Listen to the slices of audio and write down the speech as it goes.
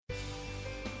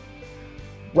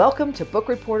Welcome to Book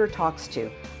Reporter Talks To,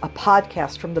 a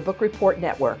podcast from the Book Report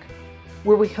Network,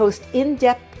 where we host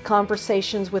in-depth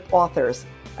conversations with authors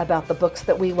about the books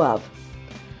that we love.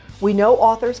 We know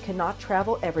authors cannot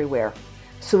travel everywhere,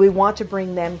 so we want to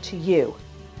bring them to you,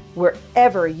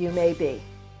 wherever you may be.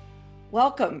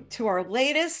 Welcome to our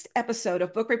latest episode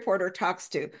of Book Reporter Talks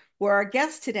To, where our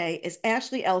guest today is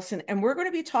Ashley Elston, and we're going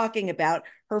to be talking about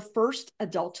her first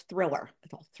adult thriller,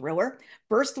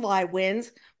 First Lie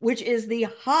Wins, which is the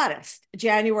hottest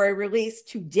January release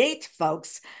to date,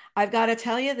 folks. I've got to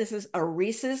tell you, this is a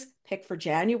Reese's pick for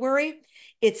January.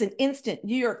 It's an instant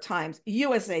New York Times,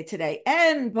 USA Today,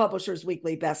 and Publishers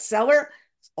Weekly bestseller.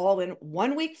 It's all in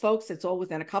 1 week, folks. It's all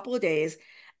within a couple of days,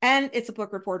 and it's a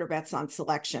Book Reporter Bets on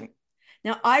selection.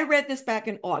 Now, I read this back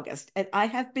in August, and I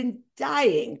have been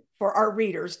dying for our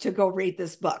readers to go read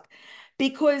this book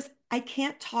because I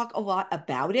can't talk a lot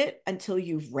about it until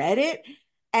you've read it.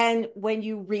 And when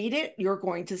you read it, you're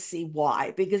going to see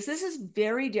why, because this is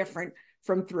very different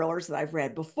from thrillers that I've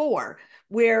read before,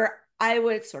 where I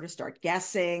would sort of start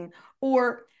guessing,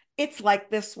 or it's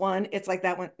like this one, it's like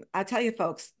that one. I tell you,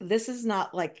 folks, this is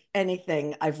not like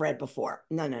anything I've read before.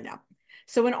 No.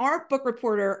 So in our Book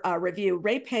Reporter review,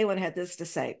 Ray Palin had this to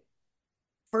say: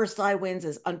 First Lie Wins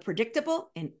is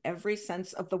unpredictable in every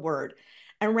sense of the word,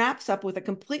 and wraps up with a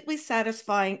completely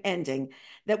satisfying ending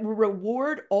that will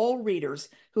reward all readers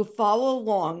who follow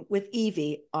along with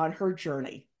Evie on her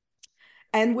journey.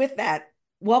 And with that,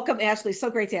 welcome, Ashley.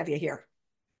 So great to have you here.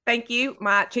 Thank you.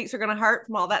 My cheeks are going to hurt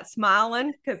from all that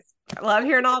smiling because I love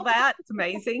hearing all that. It's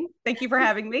amazing. Thank you for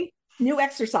having me. New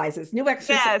exercises.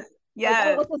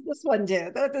 Yes. What does this one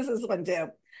do? What does this one do?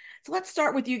 So let's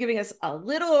start with you giving us a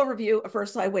little overview of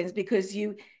First Lie Wins, because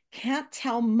you can't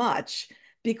tell much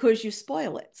because you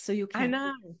spoil it. So you can't.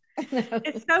 I know.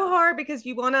 It's so hard because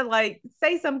you want to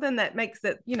say something that makes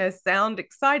it, sound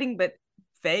exciting, but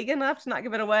vague enough to not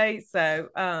give it away. So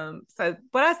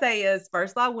what I say is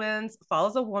First Lie Wins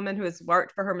follows a woman who has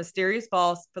worked for her mysterious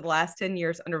boss for the last 10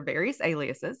 years under various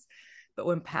aliases. But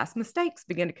when past mistakes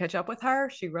begin to catch up with her,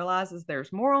 she realizes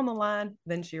there's more on the line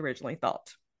than she originally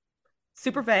thought.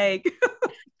 Super vague.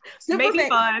 Maybe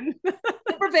fun.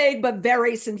 Super vague, but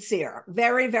very sincere.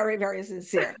 Very, very, very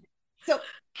sincere. So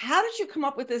how did you come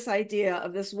up with this idea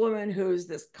of this woman who's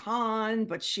this con,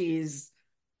 but she's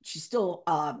still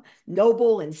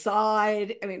noble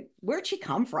inside? I mean, where'd she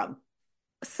come from?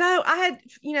 So I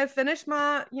had, finished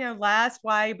my, last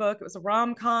YA book. It was a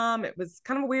rom-com. It was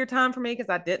kind of a weird time for me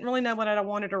because I didn't really know what I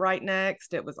wanted to write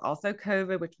next. It was also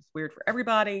COVID, which was weird for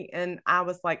everybody. And I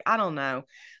was like, I don't know.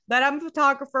 But I'm a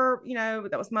photographer,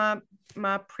 that was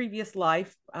my previous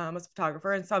life, as a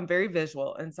photographer. And so I'm very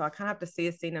visual. And so I kind of have to see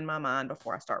a scene in my mind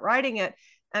before I start writing it.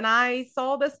 And I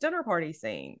saw this dinner party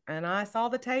scene, and I saw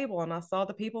the table, and I saw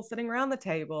the people sitting around the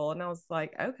table. And I was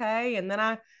like, okay. And then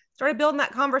I started building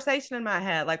that conversation in my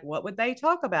head. Like, what would they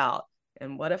talk about?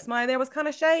 And what if somebody there was kind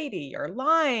of shady or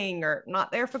lying or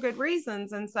not there for good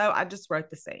reasons? And so I just wrote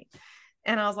the scene,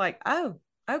 and I was like, oh,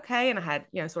 okay. And I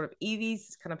had, sort of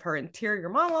Evie's kind of her interior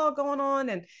monologue going on.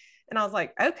 And I was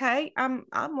like, okay, I'm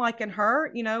liking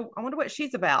her, I wonder what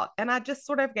she's about. And I just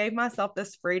sort of gave myself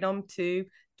this freedom to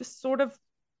just sort of,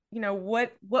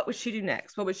 what would she do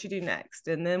next? What would she do next?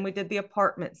 And then we did the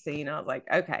apartment scene. I was like,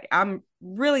 okay, I'm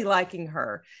really liking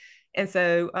her. And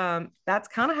so that's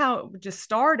kind of how it just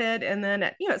started. And then,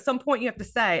 at some point you have to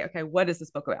say, okay, what is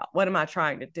this book about? What am I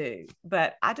trying to do?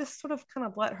 But I just sort of kind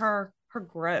of let her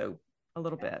grow a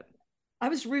little bit. I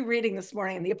was rereading this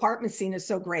morning, and the apartment scene is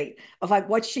so great of like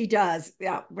what she does.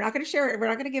 Yeah, we're not going to share it. We're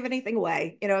not going to give anything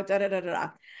away. I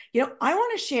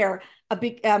want to share a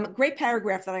big, great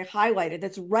paragraph that I highlighted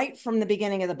that's right from the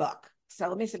beginning of the book. So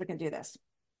let me see if we can do this.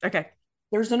 Okay.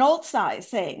 There's an old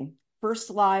saying,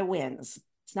 "First lie wins."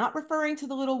 It's not referring to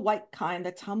the little white kind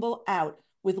that tumble out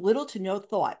with little to no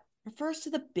thought. It refers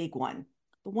to the big one,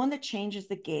 the one that changes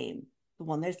the game, the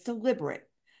one that's deliberate,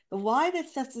 the lie that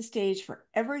sets the stage for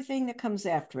everything that comes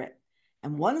after it.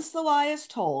 And once the lie is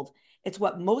told, it's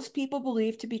what most people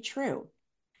believe to be true.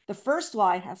 The first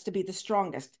lie has to be the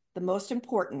strongest, the most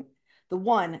important, the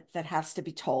one that has to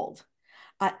be told.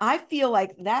 I feel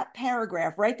like that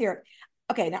paragraph right there.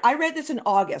 Okay, now I read this in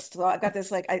August. So I got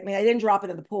this, I didn't drop it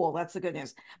in the pool. That's the good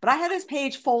news. But I had this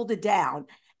page folded down.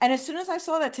 And as soon as I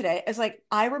saw that today, it's like,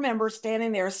 I remember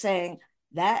standing there saying,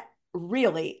 that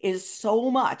really is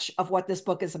so much of what this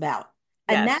book is about.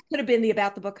 And that could have been the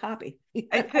about the book copy.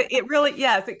 It really,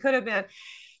 yes, it could have been.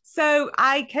 So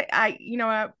when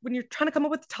you're trying to come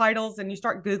up with titles and you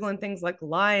start Googling things like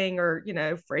lying or,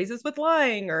 phrases with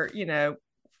lying or,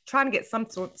 trying to get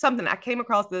something, I came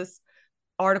across this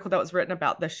article that was written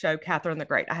about the show Catherine the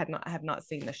Great. I have not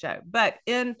seen the show, but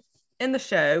in the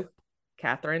show,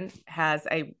 Catherine has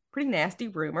a pretty nasty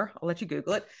rumor. I'll let you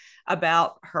Google it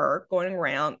about her going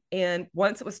around. And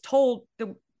once it was told,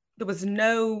 there was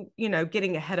no,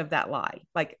 getting ahead of that lie.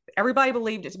 Like everybody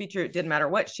believed it to be true. It didn't matter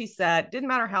what she said, didn't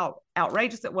matter how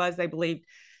outrageous it was. They believed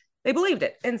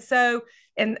it.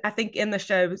 And I think in the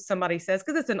show, somebody says,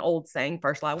 because it's an old saying,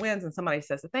 first lie wins, and somebody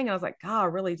says the thing. And I was like, God, I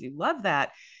really do love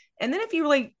that. And then if you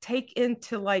really take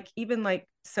into like, even like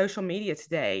social media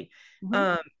today,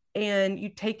 mm-hmm. And you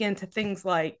take into things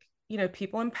like,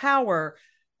 people in power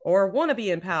or want to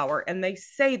be in power, and they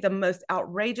say the most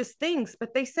outrageous things,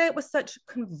 but they say it with such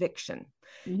conviction,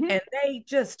 mm-hmm. and they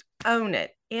just own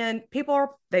it. And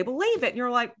they believe it. And you're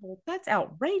like, well, that's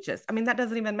outrageous. I mean, that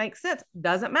doesn't even make sense.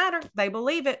 Doesn't matter. They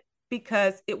believe it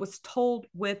because it was told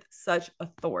with such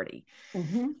authority.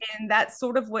 Mm-hmm. And that's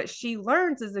sort of what she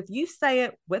learns, is if you say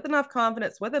it with enough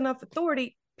confidence, with enough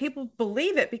authority, people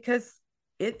believe it because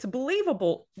it's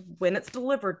believable when it's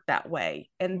delivered that way.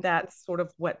 And that's sort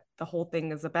of what the whole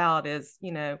thing is about, is,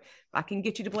 I can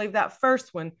get you to believe that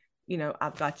first one,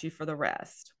 I've got you for the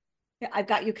rest. Yeah, I've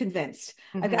got you convinced.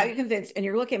 Mm-hmm. I've got you convinced. And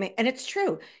you're looking at me, and it's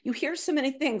true. You hear so many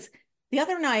things. The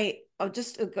other night,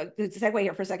 just to segue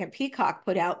here for a second, Peacock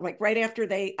put out, like right after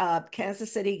they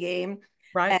Kansas City game,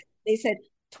 right? And they said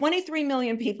 23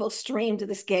 million people streamed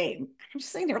this game. I'm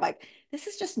just sitting there like, this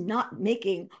is just not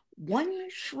making one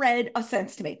shred of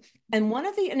sense to me. And one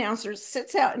of the announcers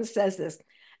sits out and says this,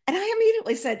 and I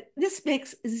immediately said, this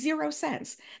makes zero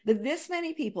sense, that this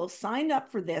many people signed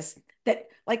up for this, that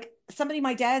like somebody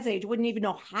my dad's age wouldn't even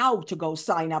know how to go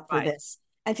sign up for this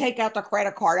and take out the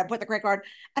credit card and put the credit card.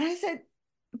 And I said,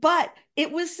 but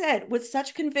it was said with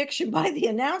such conviction by the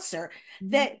announcer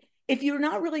that if you're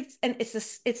not really, and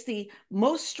it's the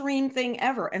most streamed thing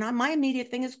ever. And my immediate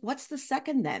thing is, what's the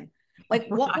second then? Like,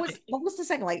 what was the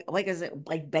second? Like, is it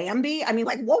like Bambi? I mean,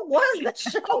 like, what was the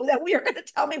show that we are going to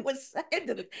tell me was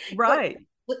second? Right.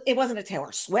 But it wasn't a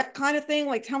Taylor Swift kind of thing.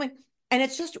 Like, tell me. And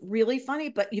it's just really funny.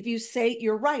 But if you say,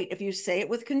 you're right, if you say it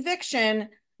with conviction,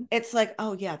 it's like,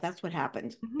 oh yeah, that's what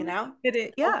happened. Mm-hmm. It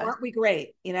is. Yeah. Oh, aren't we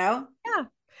great? Yeah.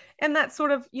 And that's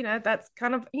sort of, that's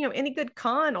kind of, any good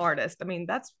con artist. I mean,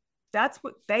 that's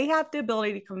what they have, the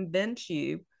ability to convince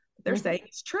you that they're saying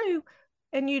it's true,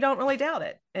 and you don't really doubt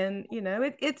it. And,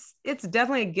 it's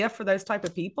definitely a gift for those type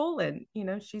of people. And,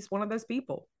 she's one of those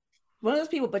people.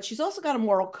 But she's also got a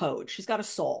moral code. She's got a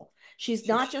soul. She's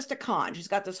not just a con. She's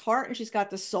got this heart and she's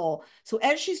got this soul. So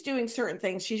as she's doing certain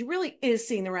things, she really is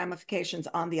seeing the ramifications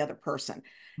on the other person.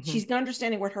 Mm-hmm. She's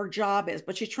understanding what her job is,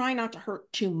 but she's trying not to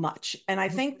hurt too much. And I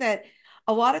think that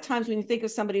a lot of times when you think of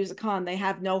somebody who's a con, they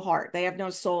have no heart, they have no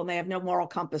soul, and they have no moral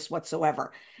compass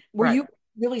whatsoever. Were you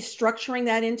really structuring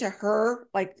that into her?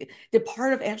 Like, did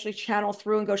part of actually channel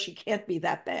through and go, she can't be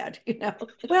that bad,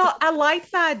 Well, I like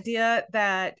the idea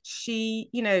that she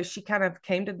kind of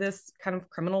came to this kind of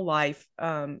criminal life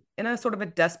in a sort of a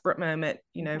desperate moment,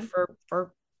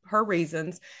 for her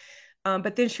reasons.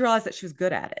 But then she realized that she was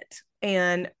good at it.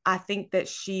 And I think that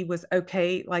she was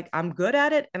okay, like, I'm good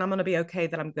at it, and I'm going to be okay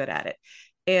that I'm good at it.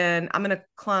 And I'm going to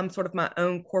climb sort of my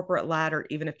own corporate ladder,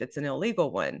 even if it's an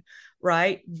illegal one,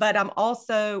 right? But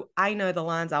I know the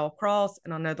lines I will cross,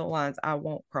 and I know the lines I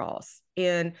won't cross.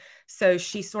 And so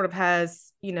she sort of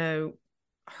has,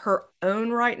 her own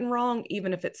right and wrong,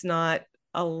 even if it's not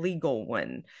a legal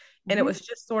one. And it was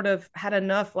just sort of had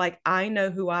enough, like, I know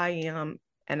who I am,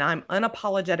 and I'm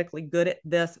unapologetically good at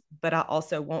this, but I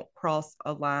also won't cross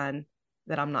a line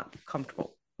that I'm not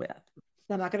comfortable with.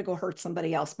 I'm not going to go hurt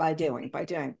somebody else by doing.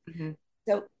 Mm-hmm.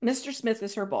 So Mr. Smith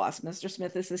is her boss. Mr.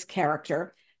 Smith is this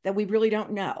character that we really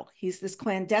don't know. He's this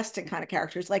clandestine kind of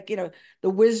character. It's like, the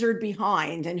wizard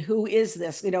behind, and who is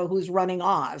this, who's running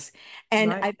Oz.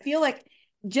 And I feel like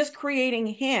just creating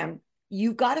him,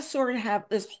 you got to sort of have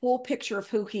this whole picture of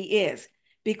who he is,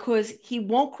 because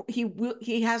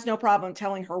he has no problem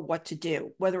telling her what to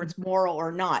do, whether it's moral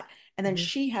or not. And then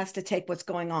she has to take what's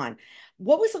going on.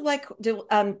 What was it like,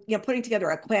 putting together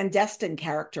a clandestine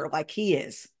character like he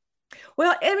is?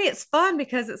 Well, I mean, it's fun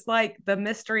because it's like the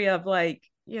mystery of, like,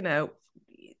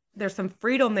 there's some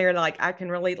freedom there. Like, I can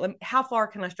really, how far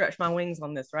can I stretch my wings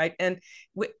on this, right? And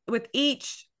with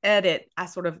each edit, I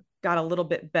sort of got a little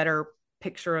bit better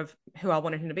picture of who I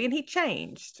wanted him to be, and he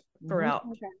changed throughout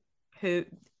who,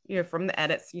 from the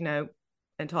edits,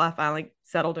 until I finally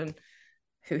settled in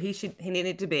who he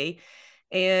needed to be.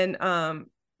 And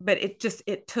but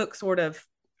it took sort of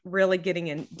really getting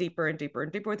in deeper and deeper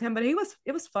and deeper with him. But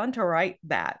it was fun to write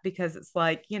that, because it's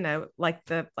like, like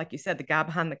you said, the guy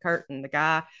behind the curtain, the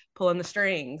guy pulling the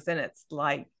strings, and it's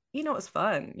like, it was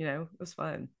fun. It was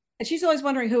fun. And she's always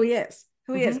wondering who he is.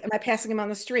 Who he is. Hmm. Am I passing him on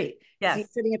the street? Is he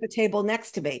Yes. sitting at the table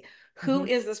next to me? Who Hmm.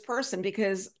 is this person?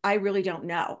 Because I really don't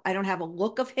know. I don't have a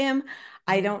look of him.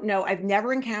 I Hmm. don't know. I've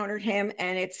never encountered him,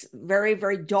 and it's very,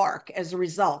 very dark as a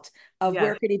result of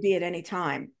where Yes. could he be at any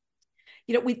time.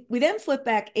 We then flip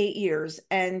back 8 years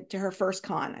and to her first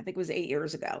con. I think it was 8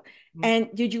 years ago. Mhm. And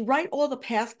did you write all the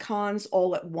past cons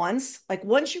all at once? Like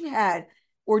once you had,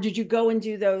 or did you go and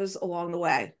do those along the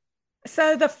way?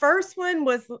 So the first one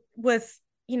was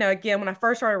again, when I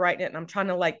first started writing it, and I'm trying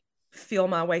to like feel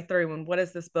my way through and what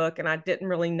is this book, and I didn't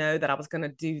really know that I was going to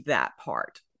do that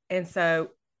part. And so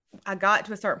I got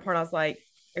to a certain point, I was like,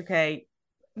 okay,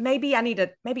 maybe I need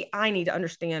to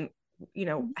understand,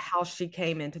 how she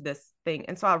came into this thing.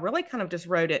 And so I really kind of just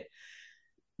wrote it.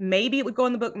 Maybe it would go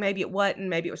in the book, maybe it wasn't,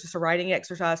 maybe it was just a writing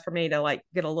exercise for me to like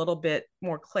get a little bit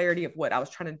more clarity of what I was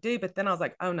trying to do. But then I was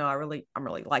like, oh no, I'm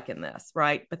really liking this,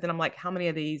 right? But then I'm like, how many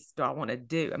of these do I want to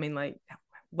do? I mean, like,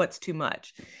 what's too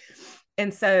much?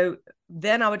 And so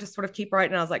then I would just sort of keep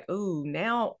writing. I was like, oh,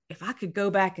 now if I could go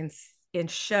back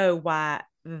and show why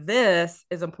this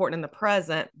is important in the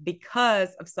present because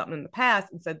of something in the past.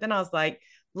 And so then I was like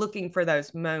looking for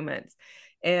those moments.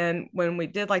 And when we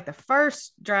did like the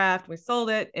first draft, we sold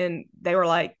it, and they were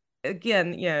like,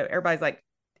 again, everybody's like,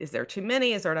 is there too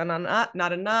many? Is there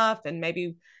not enough? And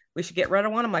maybe we should get rid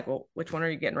of one. I'm like, well, which one are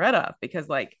you getting rid of? Because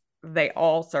like they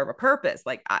all serve a purpose.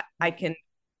 Like I can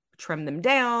trim them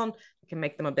down, I can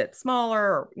make them a bit smaller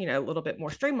or, a little bit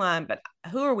more streamlined, but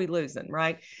who are we losing?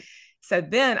 Right. So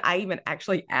then I even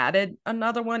actually added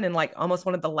another one and like almost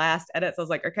one of the last edits. I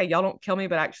was like, okay, y'all don't kill me,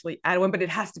 but actually add one, but it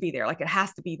has to be there. Like it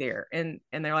has to be there. And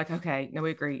they're like, okay, no, we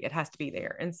agree. It has to be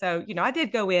there. And so, I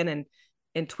did go in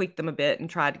and tweak them a bit and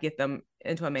tried to get them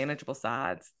into a manageable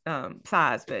size.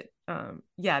 But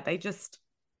yeah, they just,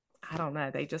 I don't know.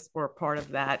 They just were part of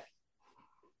that.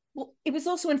 Well, it was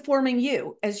also informing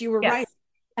you as you were Yes. writing.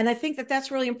 And I think that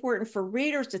that's really important for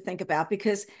readers to think about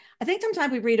because I think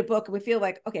sometimes we read a book and we feel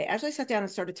like, okay, as I sat down and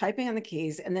started typing on the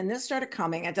keys and then this started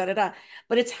coming and da da da.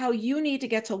 But it's how you need to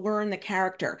get to learn the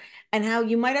character and how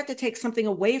you might have to take something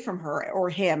away from her or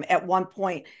him at one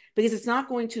point because it's not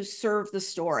going to serve the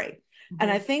story. And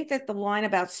I Mm-hmm. think that the line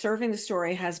about serving the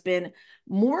story has been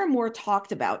more and more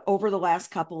talked about over the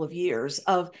last couple of years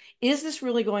of, is this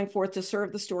really going forth to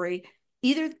serve the story?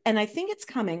 Either, and I think it's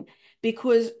coming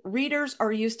because readers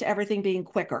are used to everything being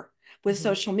quicker with Mm-hmm.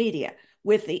 social media,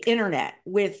 with the internet,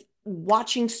 with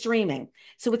watching streaming.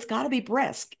 So it's got to be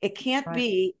brisk. It can't Right.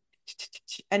 be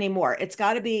anymore. It's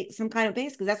got to be some kind of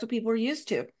pace because that's what people are used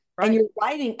to. And Right. you're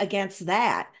writing against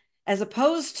that as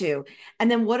opposed to, and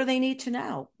then what do they need to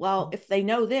know? Well, if they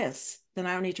know this, then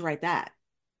I don't need to write that.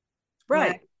 Am I?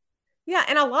 Right. Yeah,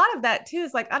 and a lot of that too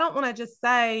is like I don't want to just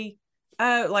say,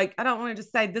 oh, like I don't want to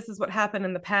just say this is what happened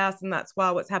in the past and that's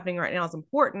why what's happening right now is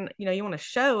important. You want to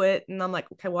show it, and I'm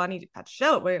like, okay, well, I to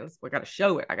show it. We got to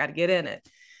show it. I got to get in it.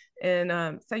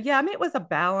 And so yeah, I mean, it was a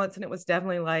balance, and it was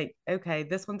definitely like, okay,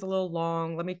 this one's a little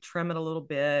long. Let me trim it a little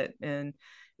bit, and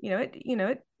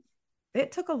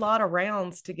it took a lot of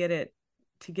rounds to get it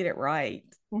right,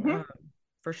 Mhm. um,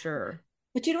 for sure.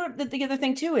 But you know what the other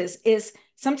thing too is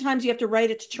sometimes you have to write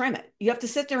it to trim it. You have to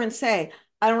sit there and say,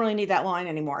 I don't really need that line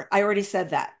anymore. I already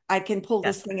said that. I can pull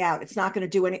this Yes. thing out. It's not going to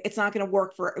do any, it's not going to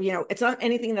work for, it's not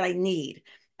anything that I need.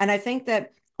 And I think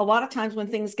that a lot of times when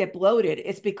things get bloated,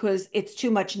 it's because it's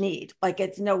too much need. Like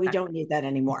it's no, we don't need that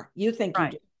anymore. You think you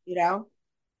Right. do, you know?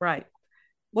 Right.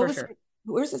 What For was sure.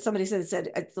 where's it somebody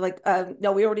said it's like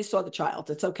no, we already saw the child.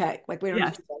 It's okay. Like we don't need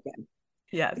Yes. to do that again.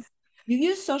 Yes. You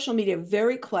use social media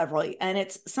very cleverly, and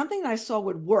it's something that I saw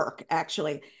would work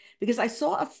actually, because I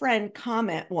saw a friend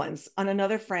comment once on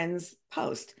another friend's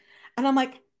post, and I'm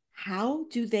like, how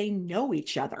do they know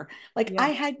each other? Like, I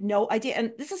Yeah. had no idea.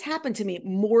 And this has happened to me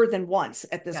more than once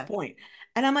at this Yes. point.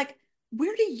 And I'm like,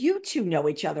 where do you two know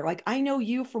each other? Like, I know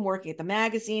you from working at the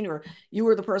magazine, or you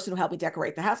were the person who helped me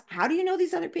decorate the house. How do you know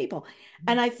these other people?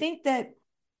 And I think that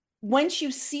once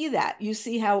you see that, you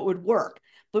see how it would work.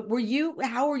 But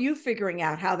how were you figuring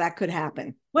out how that could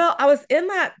happen? Well, I was in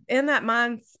that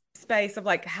mind space of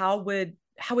like how would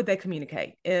they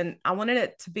communicate? And I wanted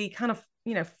it to be kind of,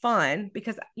 fun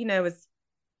because, as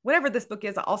whatever this book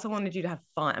is, I also wanted you to have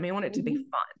fun. I mean, I want it to be Mhm.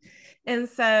 fun. And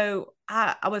so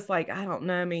I was like, I don't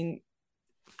know. I mean,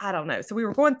 I don't know. So we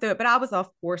were going through it, but I was, of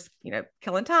course,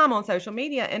 killing time on social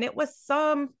media. And it was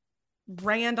some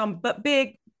random but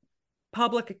big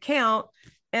public account.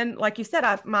 And like you said,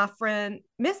 my friend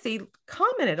Missy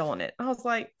commented on it. I was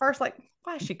like, first, like,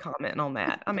 why is she commenting on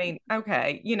that? I mean,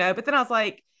 okay, but then I was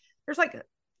like, there's like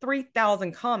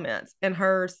 3,000 comments, and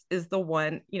hers is the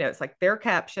one, it's like their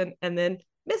caption, and then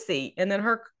Missy, and then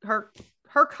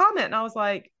her comment, and I was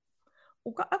like,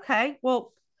 well, okay,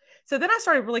 well, so then I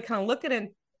started really kind of looking, and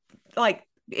like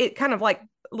it kind of like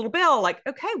a little bell, like,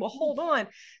 okay, well, hold on.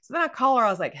 So then I call her, I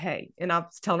was like, hey, and I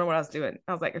was telling her what I was doing.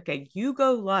 I was like, okay, you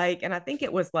go like, and I think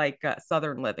it was like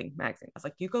Southern Living magazine. I was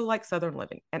like, you go like Southern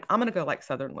Living, and I'm gonna go like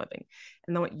Southern Living,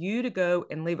 and I want you to go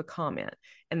and leave a comment,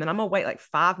 and then I'm gonna wait like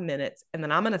 5 minutes, and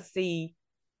then I'm gonna see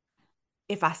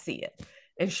if I see it.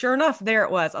 And sure enough, there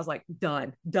it was. I was like,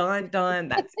 done, done, done.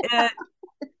 That's it.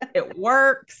 It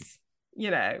works,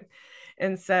 you know.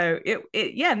 And so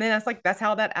yeah, and then it's like that's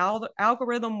how that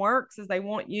algorithm works, is they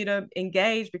want you to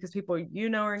engage because people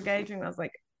are engaging. I was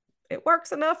like, it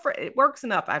works enough. It works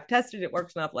enough. I've tested it, it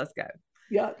works enough. Let's go.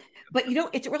 Yeah. But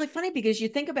it's really funny because you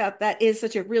think about that is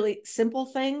such a really simple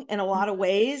thing in a lot of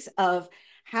ways of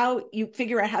how you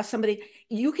figure out how somebody,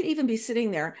 you could even be sitting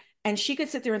there and she could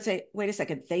sit there and say, wait a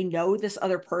second, they know this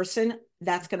other person,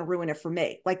 that's going to ruin it for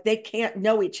me. Like they can't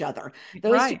know each other.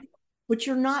 Those two, Right. but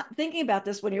you're not thinking about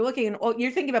this when you're looking and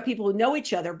you're thinking about people who know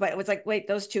each other, but it was like, wait,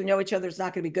 those two know each other is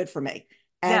not going to be good for me.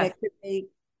 And Yes. it could be,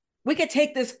 we could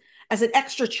take this as an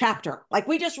extra chapter. Like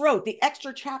we just wrote the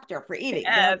extra chapter for eating.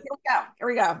 You know, Yes. here we go. Here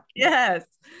we go. Yes.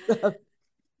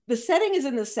 The setting is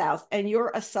in the South, and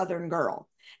you're a Southern girl,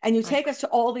 and you take us to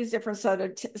all these different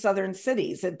Southern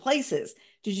cities and places.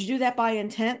 Did you do that by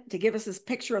intent to give us this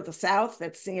picture of the South?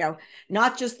 That's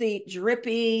not just the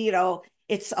drippy,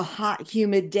 it's a hot,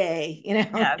 humid day.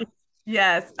 Yes.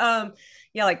 Yes.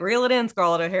 Yeah, like reel it in,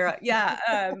 Scarlett O'Hara. Yeah.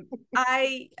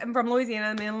 I am from Louisiana.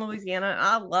 I'm in Louisiana. And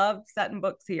I love setting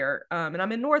books here. And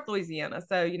I'm in North Louisiana.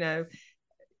 So,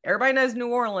 everybody knows New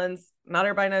Orleans. Not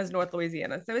everybody knows North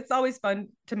Louisiana. So it's always fun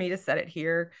to me to set it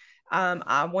here.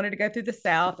 I wanted to go through the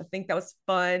South. I think that was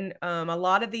fun. A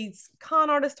lot of these con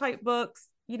artist type books,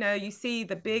 you see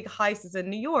the big heists in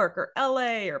New York or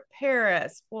LA or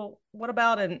Paris. Well, what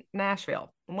about in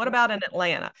Nashville? And what about in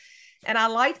Atlanta? And I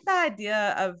liked the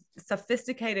idea of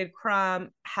sophisticated crime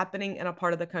happening in a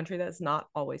part of the country that's not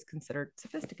always considered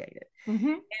sophisticated.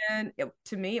 Mm-hmm. And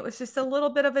to me, it was just a little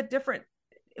bit of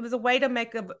it was a way to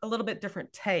make a little bit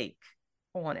different take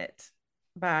on it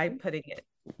by putting it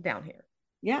down here.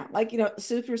 Yeah, like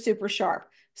super, super sharp,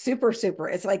 super, super.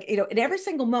 It's like, in every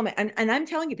single moment. And I'm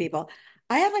telling you, people,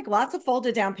 I have like lots of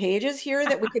folded down pages here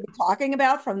that we could be talking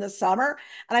about from this summer.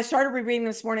 And I started rereading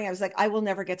this morning. I was like, I will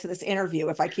never get to this interview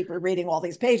if I keep rereading all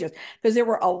these pages because there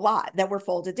were a lot that were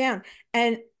folded down.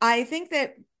 And I think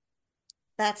that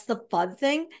that's the fun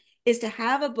thing is to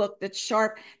have a book that's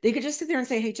sharp. They could just sit there and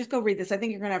say, hey, just go read this. I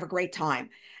think you're going to have a great time.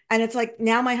 And it's like,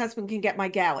 now my husband can get my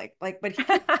galley. Like, but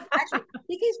actually,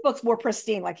 he keeps books more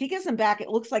pristine. Like he gives them back. It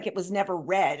looks like it was never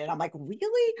read. And I'm like,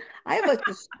 really? I have like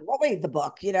destroyed the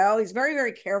book, He's very,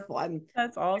 very careful. I'm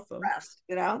That's awesome. impressed.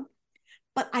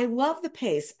 But I love the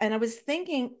pace. And I was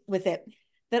thinking with it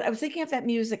that I was thinking of that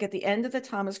music at the end of the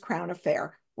Thomas Crown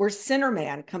Affair where Sinner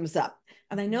Man comes up.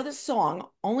 And I know this song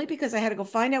only because I had to go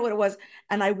find out what it was.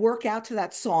 And I work out to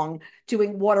that song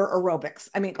doing water aerobics.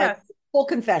 I mean, like Yes. full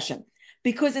confession,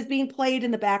 because it's being played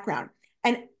in the background.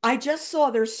 And I just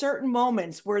saw there's certain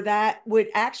moments where that would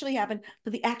actually happen,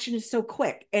 but the action is so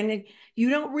quick. And you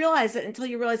don't realize it until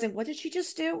you're realizing, what did she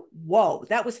just do? Whoa,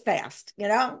 that was fast.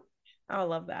 I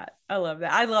love that. I love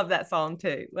that. I love that song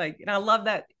too. Like, and I love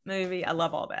that movie. I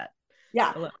love all that.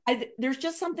 Yeah, I love there's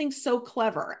just something so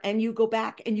clever, and you go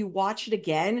back and you watch it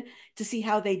again to see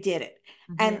how they did it.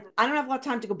 And I don't have a lot of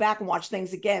time to go back and watch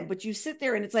things again, but you sit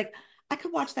there and it's like, I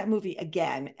could watch that movie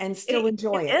again and still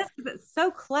enjoy it it. is because it's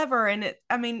so clever, and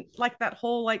I mean, like that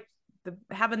whole like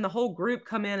having the whole group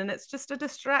come in, and it's just a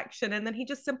distraction, and then he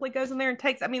just simply goes in there and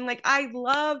takes. I mean, like I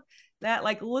love that.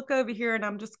 Like, look over here, and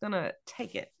I'm just gonna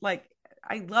take it. Like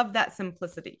I love that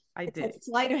simplicity. I It's do. that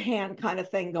sleight of hand kind of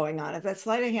thing going on. It's that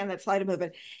sleight of hand, that sleight of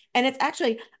movement. And it's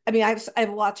actually, I mean, I have a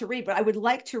lot to read, but I would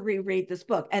like to reread this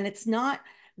book. And it's not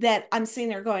that I'm sitting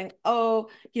there going, oh,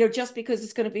 just because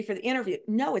it's going to be for the interview.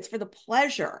 No, it's for the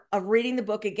pleasure of reading the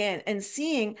book again and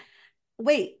seeing,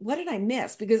 wait, what did I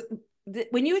miss? Because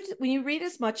when you read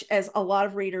as much as a lot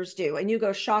of readers do, and you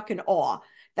go shock and awe,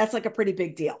 that's like a pretty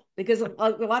big deal because a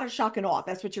lot of shock and awe,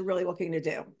 that's what you're really looking to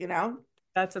do.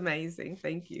 That's amazing.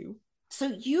 Thank you.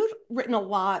 So you've written a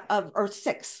lot of, or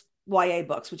 6 YA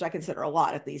books, which I consider a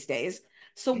lot at these days.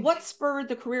 So what spurred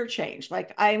the career change?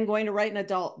 Like, I'm going to write an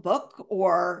adult book,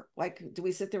 or like, do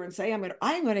we sit there and say, I'm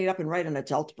going to get up and write an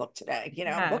adult book today, book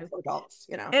No, for adults.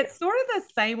 it's sort of the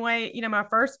same way. My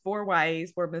first 4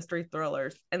 YAs were mystery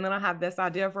thrillers, and then I have this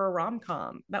idea for a rom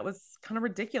com that was kind of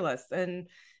ridiculous, and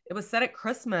it was set at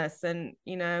Christmas, and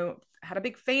had a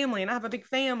big family, and I have a big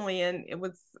family, and it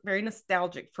was very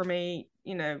nostalgic for me,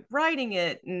 writing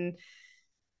it, and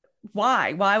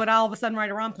why would I all of a sudden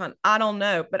write a rom-com? I don't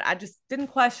know, but I just didn't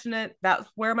question it. That's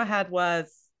where my head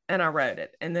was. And I wrote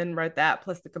it and then wrote that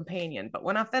plus the companion. But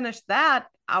when I finished that,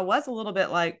 I was a little bit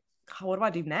like, oh, what do I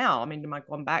do now? I mean, am I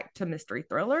going back to mystery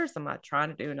thrillers? Am I trying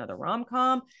to do another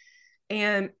rom-com?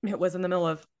 And it was in the middle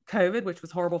of COVID, which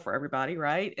was horrible for everybody,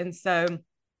 right? And so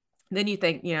then you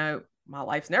think, my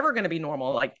life's never going to be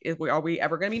normal. Like, are we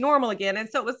ever going to be normal again? And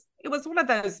so it was one of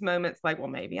those moments like, well,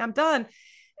 maybe I'm done.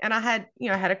 And I had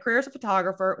a career as a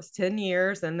photographer. It was 10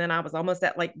 years. And then I was almost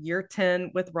at like year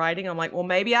 10 with writing. I'm like, well,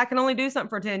 maybe I can only do something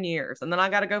for 10 years. And then I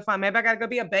got to go maybe I got to go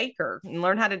be a baker and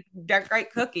learn how to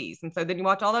decorate cookies. And so then you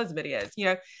watch all those videos.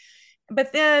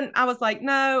 But then I was like,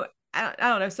 no, I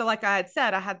don't know. So like I had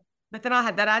said, but then I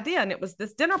had that idea and it was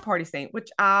this dinner party scene, which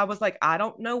I was like, I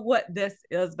don't know what this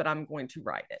is, but I'm going to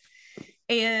write it.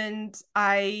 And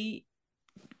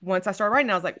once I started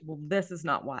writing, I was like, well, this is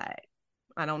not YA.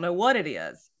 I don't know what it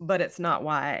is, but it's not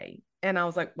YA. And I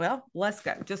was like, well, let's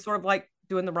go. Just sort of like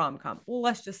doing the rom-com. Well,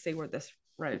 let's just see where this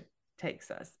road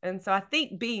takes us. And so I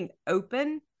think being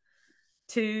open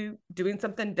to doing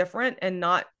something different and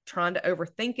not trying to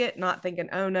overthink it, not thinking,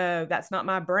 oh no, that's not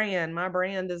my brand. My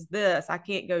brand is this. I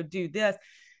can't go do this.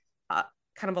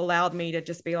 Kind of allowed me to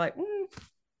just be like,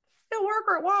 it'll work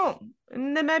or it won't.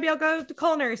 And then maybe I'll go to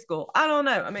culinary school. I don't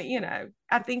know. I mean,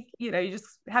 I think, you just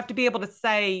have to be able to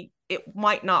say it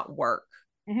might not work,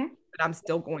 but I'm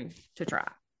still going to try.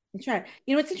 That's right.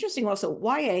 It's interesting also,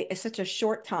 YA is such a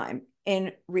short time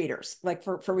in readers, like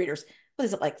for readers. What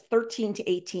is it, like 13 to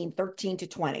 18, 13 to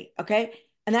 20? Okay.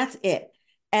 And that's it.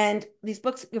 And these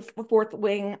books, Fourth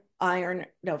Wing Iron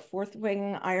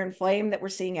Flame that we're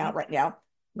seeing out right now,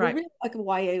 we're really like a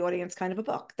YA audience kind of a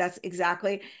book.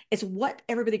 It's what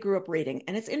everybody grew up reading.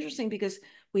 And it's interesting because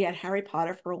we had Harry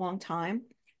Potter for a long time.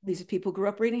 These are people who grew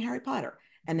up reading Harry Potter.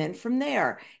 And then from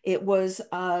there, it was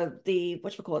the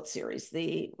whatchamacallit series,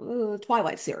 the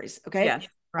Twilight series. Okay. Yes,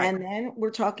 right. And then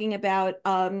we're talking about,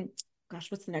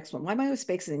 what's the next one? Why am I always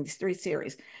spacing these 3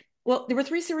 series? Well, there were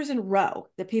 3 series in a row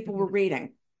that people were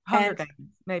reading. Hunger Games,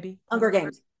 maybe. Hunger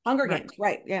Games,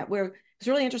 right. Yeah. It's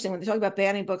really interesting when they talk about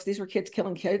banning books. These were kids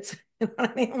killing kids. You know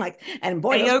what I mean? Like, and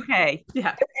boy, okay.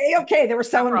 Yeah. Okay. They were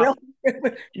selling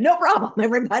no problem,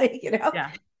 everybody,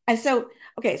 Yeah. And so,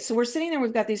 okay, so we're sitting there,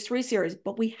 we've got these 3 series,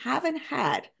 but we haven't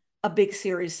had a big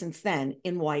series since then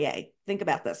in YA. Think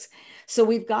about this. So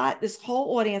we've got this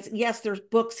whole audience. Yes, there's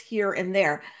books here and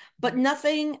there, but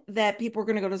nothing that people are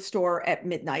going to go to the store at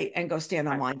midnight and go stand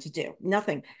online to do.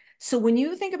 Nothing. So when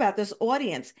you think about this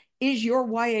audience, is your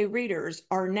YA readers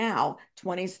are now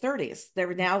 20s,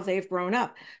 30s. They've grown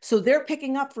up. So they're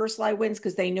picking up First Lie Wins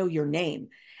because they know your name.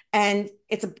 And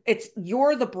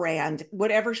you're the brand,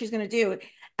 whatever she's going to do.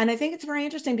 And I think it's very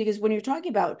interesting because when you're talking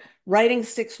about writing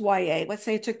 6 YA, let's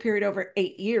say it took period over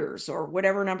 8 years or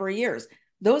whatever number of years,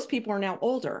 those people are now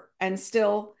older and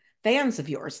still fans of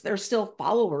yours. They're still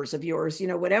followers of yours,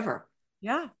 whatever.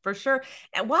 Yeah, for sure.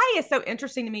 And YA is so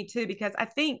interesting to me too, because I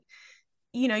think,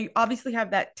 you obviously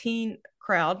have that teen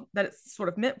crowd that it's sort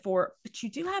of meant for, but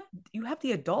you have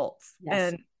the adults.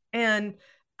 Yes. And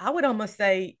I would almost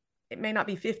say it may not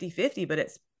be 50-50, but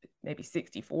it's maybe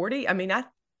 60-40. I mean,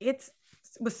 it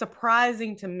was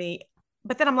surprising to me,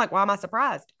 but then I'm like, why am I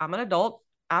surprised? I'm an adult.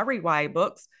 I read YA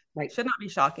books. Right. Should not be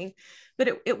shocking, but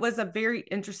it was a very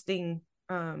interesting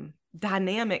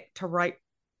dynamic to write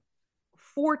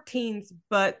for teens,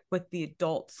 but with the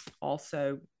adults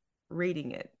also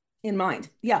reading it in mind.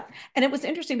 Yeah. And it was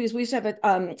interesting because we used to have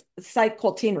a site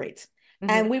called Teen Reads.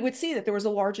 And we would see that there was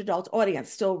a large adult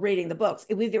audience still reading the books.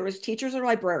 There was teachers or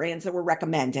librarians that were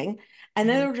recommending. And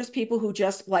then there were just people who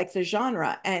just liked the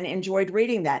genre and enjoyed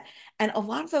reading that. And a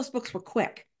lot of those books were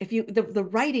quick. The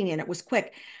writing in it was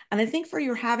quick. And I think for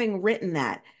your having written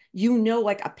that,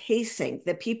 like a pacing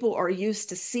that people are used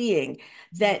to seeing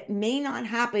that may not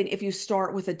happen if you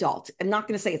start with adult. I'm not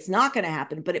going to say it's not going to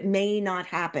happen, but it may not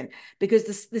happen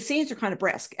because the scenes are kind of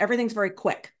brisk. Everything's very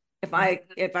quick. If I,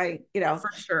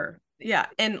 for sure. Yeah.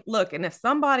 And look, and if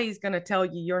somebody's going to tell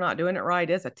you you're not doing it right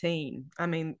as a teen, I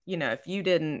mean, if you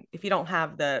don't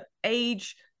have the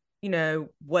age,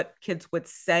 what kids would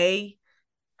say,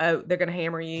 oh, they're going to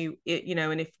hammer you,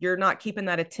 and if you're not keeping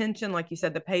that attention, like you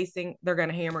said, the pacing, they're going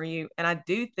to hammer you. And I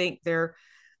do think that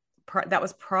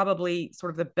was probably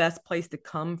sort of the best place to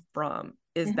come from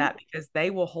is that because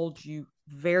they will hold you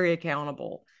very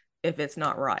accountable if it's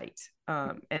not right.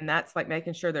 And that's like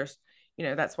making sure there's,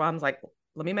 that's why I'm like,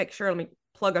 let me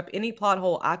plug up any plot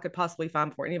hole I could possibly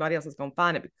find before anybody else is going to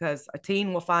find it, because a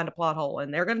teen will find a plot hole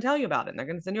and they're going to tell you about it. And they're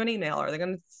going to send you an email or they're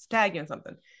going to tag you in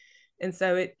something. And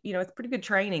so it's pretty good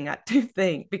training, I do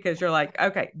think, because you're like,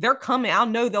 okay, they're coming. I'll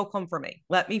know they'll come for me.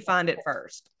 Let me find it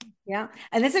first. Yeah.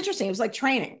 And that's interesting. It was like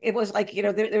training. It was like,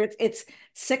 it's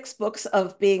 6 books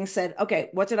of being said, okay,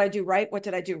 what did I do right? What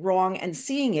did I do wrong? And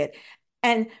seeing it.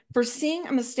 And for seeing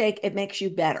a mistake, it makes you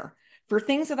better. For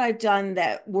things that I've done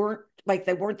that weren't like,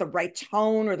 they weren't the right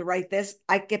tone or the right this,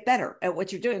 I get better at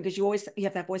what you're doing because you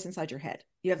have that voice inside your head.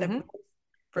 You have that Mm-hmm. voice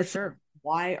For that says, sure.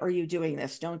 why are you doing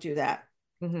this? Don't do that.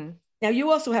 Mm-hmm. Now,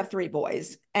 you also have 3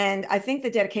 boys, and I think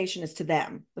the dedication is to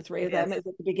them. The three It of them is. is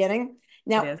at the beginning. It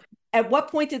Now, is. at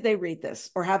what point did they read this,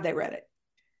 or have they read it?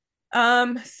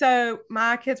 So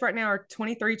my kids right now are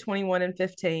 23, 21, and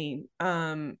 15.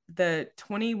 The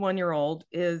 21-year-old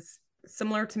is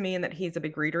similar to me in that he's a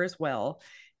big reader as well.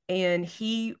 And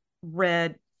he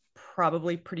read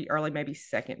probably pretty early, maybe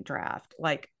second draft.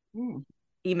 Like Mm.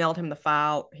 emailed him the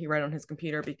file, he read on his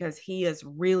computer because he is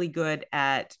really good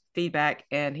at feedback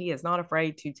and he is not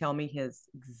afraid to tell me his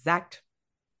exact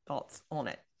thoughts on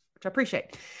it, which I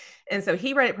appreciate. And so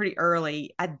he read it pretty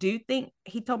early. I do think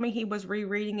he told me he was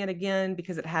rereading it again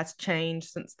because it has changed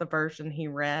since the version he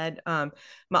read.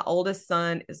 My oldest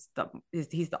son he's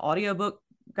the audiobook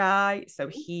guy, so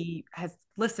he has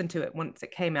listened to it once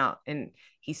it came out, and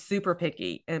he's super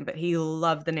picky. But he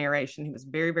loved the narration. He was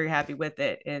very very happy with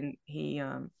it, and he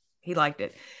liked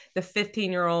it. The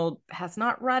 15-year-old has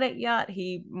not read it yet.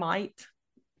 He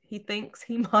thinks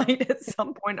he might at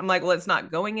some point. I'm like, well, it's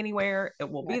not going anywhere. It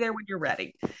will be Right. there when you're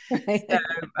ready. So,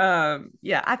 Right.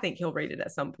 yeah, I think he'll read it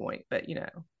at some point, but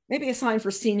Maybe a sign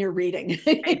for senior reading.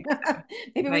 maybe so.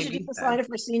 Maybe we should Maybe just so. assign it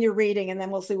for senior reading, and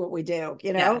then we'll see what we do.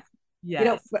 Yes.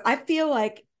 Yes. But I feel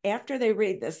like after they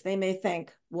read this, they may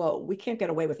think, "Whoa, we can't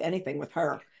get away with anything with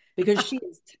her because she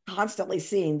is constantly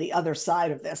seeing the other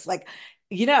side of this." Like,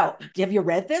 have you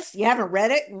read this? You haven't read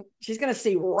it, and she's going to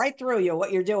see right through you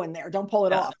what you're doing there. Don't pull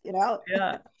it Yeah. off.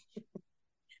 Yeah.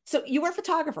 So you were a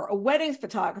photographer, a wedding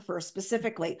photographer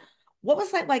specifically. What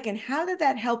was that like, and how did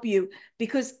that help you?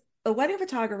 Because a wedding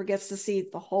photographer gets to see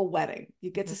the whole wedding. You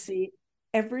get to Mhm. see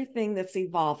everything that's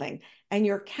evolving, and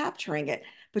you're capturing it,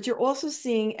 but you're also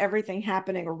seeing everything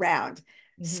happening around.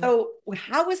 Mhm. So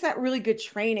how was that really good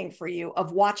training for you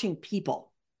of watching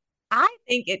people? I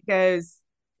think it goes,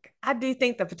 I do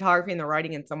think the photography and the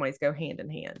writing in some ways go hand in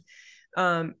hand.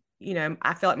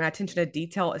 I feel like my attention to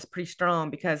detail is pretty strong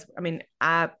because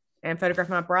I am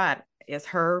photographing my bride. Is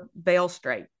her veil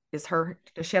straight? Does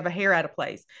she have a hair out of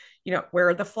place? Where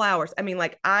are the flowers?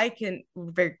 Like I can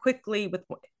very quickly with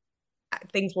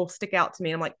things will stick out to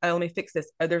me. I'm like, oh, let me fix this.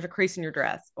 Oh, there's a crease in your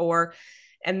dress. Or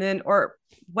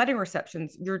wedding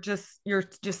receptions, you're just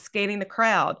scanning the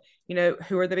crowd.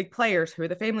 Who are the big players? Who are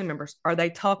the family members? Are they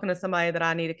talking to somebody that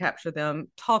I need to capture them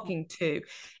talking to?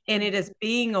 And it is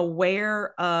being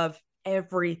aware of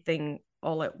everything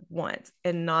all at once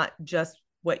and not just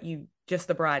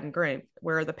the bride and groom.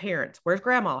 Where are the parents? Where's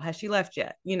grandma? Has she left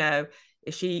yet?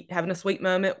 Is she having a sweet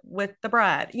moment with the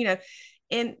bride?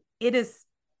 And it's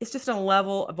just a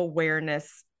level of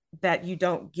awareness that you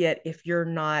don't get if you're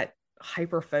not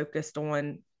hyper focused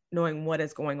on knowing what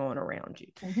is going on around you.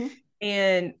 Mhm.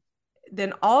 And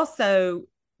then also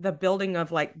the building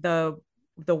of like the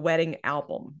wedding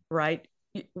album, right?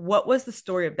 What was the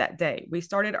story of that day? We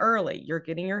started early. You're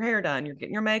getting your hair done, you're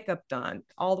getting your makeup done,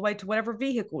 all the way to whatever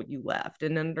vehicle you left,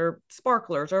 and under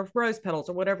sparklers or rose petals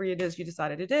or whatever it is you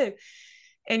decided to do.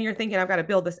 And you're thinking, I've got to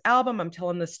build this album. I'm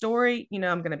telling the story.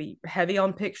 I'm going to be heavy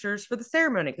on pictures for the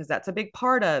ceremony because that's a big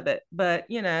part of it. But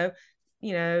the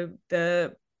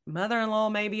mother-in-law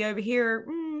may be over here,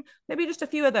 maybe just a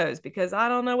few of those because I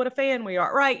don't know what a fan we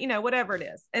are, right? Whatever it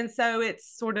is. And so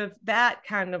it's sort of that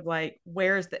kind of like,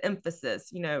 where's the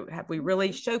emphasis? Have we really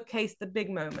showcased the big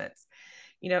moments?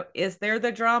 Is there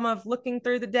the drama of looking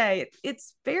through the day?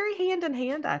 It's very hand in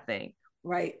hand, I think.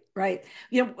 Right, right.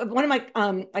 One of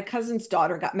my cousin's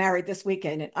daughter got married this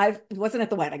weekend, and I wasn't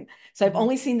at the wedding, so I've Mm-hmm.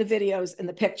 only seen the videos and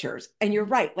the pictures. And you're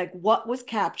right, like what was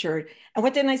captured and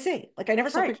what didn't I see? Like I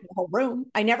never saw Right, pictures of the whole room.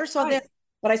 I never saw right. this,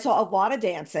 but I saw a lot of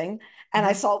dancing and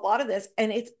I Mm-hmm. saw a lot of this.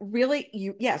 And it's really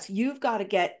yes, you've got to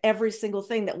get every single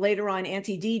thing that later on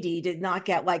Auntie Dee Dee did not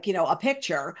get, like, a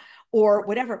picture or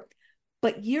whatever.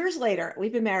 But years later,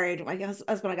 we've been married. My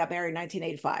husband and I got married in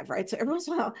 1985, right? So every once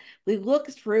in a while, we look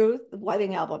through the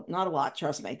wedding album, not a lot,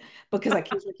 trust me, because I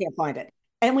usually can't find it.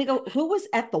 And we go, who was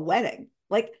at the wedding?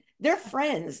 Like they're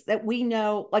friends that we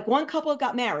know. Like one couple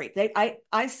got married.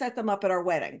 I set them up at our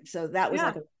wedding. So that was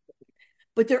Yeah. like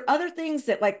but there are other things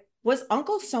that, like, was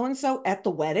Uncle so and so at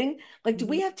the wedding? Like, do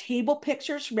we Mm-hmm. have table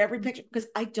pictures from every picture? Because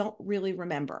I don't really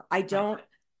remember. I Right. don't.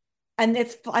 And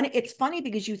it's funny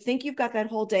because you think you've got that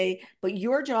whole day, but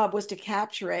your job was to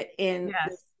capture it in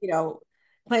this,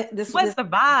 Yes. this What's the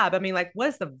vibe? I mean, like,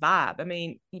 what's the vibe? I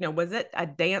mean, was it a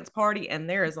dance party and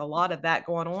there is a lot of that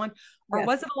going on? Or yes.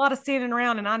 was it a lot of standing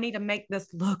around and I need to make this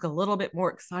look a little bit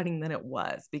more exciting than it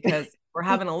was because we're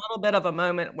having a little bit of a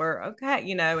moment where,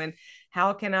 okay, and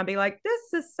how can I be like,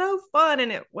 this is so fun?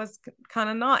 And it was kind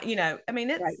of not, I mean,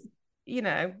 Right. you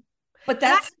know, But and I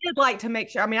that's did like to make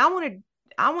sure, I mean,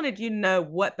 I wanted you to know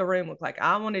what the room looked like.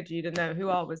 I wanted you to know who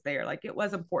all was there. Like it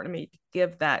was important to me to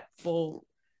give that full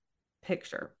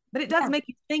picture. But it does yeah. make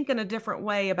you think in a different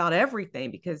way about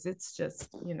everything because it's just.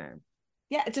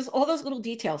 Yeah, it's just all those little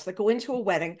details that go into a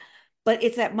wedding, but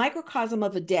it's that microcosm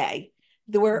of a day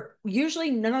where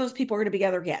usually none of those people are going to be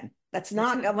together again. That's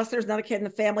not unless there's not a kid in the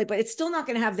family, but it's still not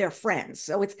going to have their friends.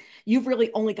 So it's you've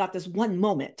really only got this one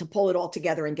moment to pull it all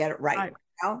together and get it right. Right.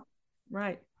 You know?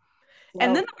 Right.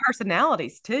 And then So the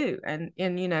personalities too. And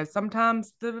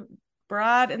sometimes the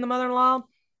bride and the mother-in-law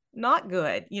not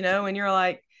good, and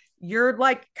you're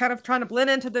like kind of trying to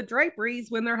blend into the draperies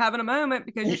when they're having a moment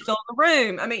because you're still in the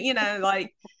room. I mean,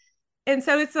 like and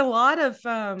so it's a lot of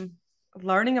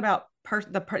learning about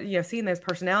seeing those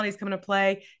personalities come into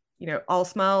play. All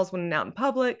smiles when out in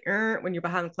public, when you're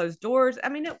behind closed doors. I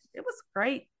mean, it was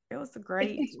great. It was a it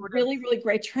great takes sort of. really, really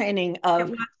great training It of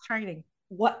was training.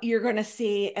 what you're going to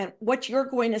see and what you're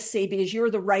going to see because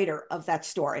you're the writer of that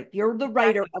story. You're the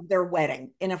writer Exactly. of their wedding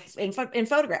in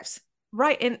photographs.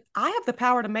 Right. And I have the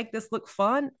power to make this look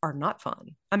fun or not fun.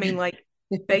 I mean, like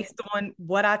based on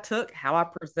what I took, how I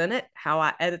present it, how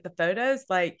I edit the photos,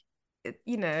 like, And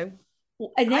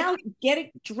I, now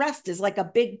getting dressed is like a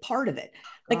big part of it.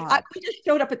 Like God, we just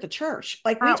showed up at the church.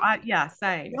 yeah,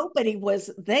 same. Nobody was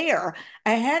there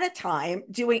ahead of time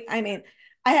doing. I mean,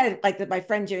 I had like my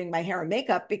friend doing my hair and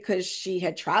makeup because she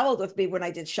had traveled with me when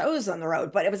I did shows on the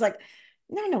road. But it was like,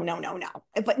 no, no, no, no, no.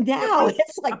 But It now was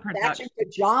it's a like matching production.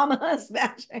 pajamas,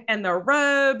 matching. And the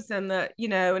robes and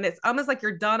and it's almost like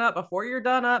you're done up before you're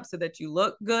done up so that you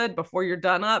look good before you're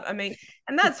done up. I mean,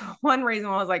 and that's one reason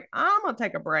why I was like, I'm gonna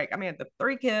take a break. I mean, I had the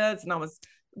 3 kids and I was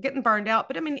getting burned out,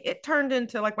 but I mean, it turned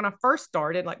into like when I first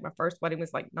started, like my first wedding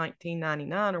was like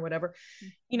 1999 or whatever.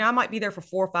 I might be there for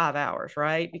 4 or 5 hours,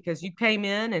 right? Because you came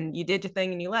in and you did your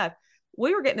thing and you left.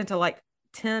 We were getting into like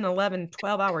 10, 11,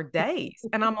 12-hour days.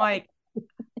 And I'm like,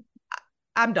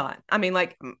 I'm done. I mean,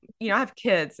 like, I have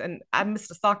kids and I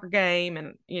missed a soccer game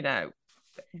and,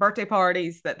 birthday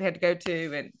parties that they had to go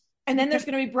to. And And then because,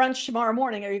 there's going to be brunch tomorrow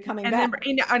morning. Are you coming and back?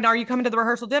 then, and are you coming to the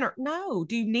rehearsal dinner? No.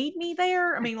 Do you need me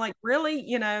there? I mean, like,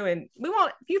 really, and we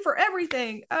want you for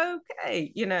everything.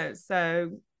 Okay.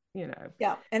 So, you know,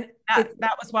 Yeah, and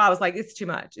that was why I was like, it's too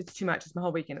much. It's too much. It's my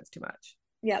whole weekend. It's too much.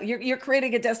 yeah, you're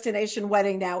creating a destination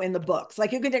wedding now in the books.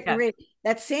 Like you can Yes. create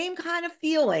that same kind of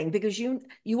feeling because you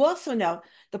also know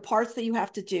the parts that you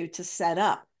have to do to set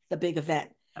up the big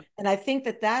event. And I think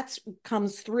that that's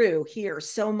comes through here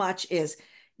so much is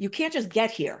you can't just get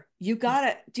here. You got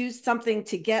to do something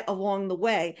to get along the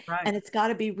way Right. and it's got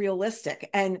to be realistic.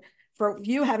 And for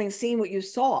you having seen what you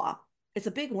saw, it's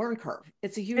a big learn curve.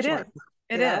 It's a It huge learn is. curve,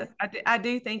 It is. I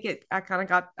do think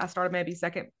I started maybe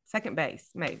second base,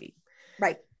 maybe.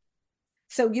 right.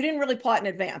 So you didn't really plot in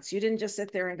advance. You didn't just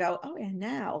sit there and go, oh, and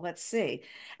now let's see.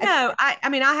 And No, I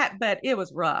mean I had, but it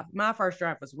was rough. My first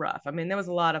draft was rough. I mean, there was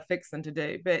a lot of fixing to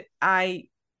do, but I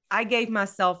gave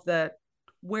myself the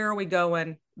where are we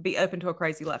going? Be open to a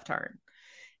crazy left turn,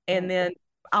 and then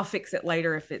I'll fix it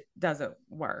later if it doesn't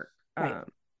work. right.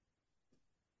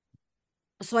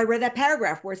 So I read that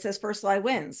paragraph where it says first lie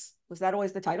wins. Was that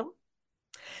always the title?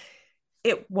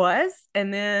 It was,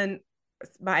 and then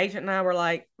my agent and I were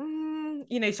like,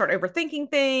 you start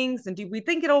overthinking things, and do we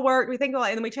think it'll work? Do we think it'll,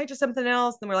 and then we change to something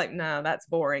else, and we're like, no, that's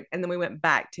boring, and then we went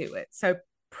back to it. So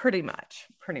pretty Yeah.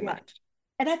 much.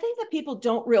 And I think that people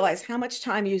don't realize how much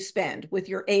time you spend with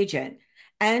your agent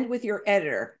and with your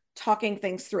editor talking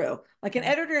things through. Like an Yeah.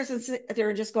 editor isn't there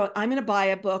and just going, I'm going to buy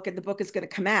a book and the book is going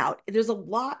to come out. There's a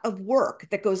lot of work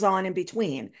that goes on in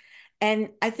between.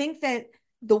 And I think that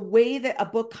the way that a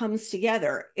book comes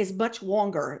together is much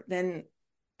longer than,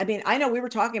 I mean, I know we were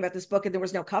talking about this book and there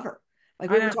was no cover.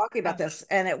 Like I we were know. talking about this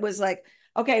and it was like,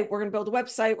 okay, we're going to build a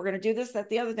website. We're going to do this, that,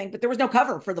 the other thing, but there was no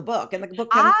cover for the book. And the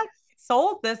book comes, I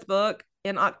sold this book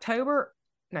in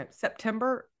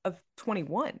September of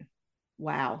 21.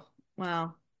 wow.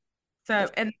 Wow. So,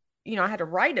 and I had to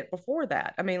write it before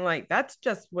that. I mean, like that's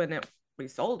just when we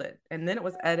sold it, and then it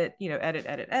was edit.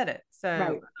 So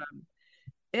Right.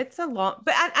 it's a long,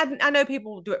 but I know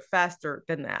people will do it faster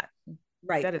than that.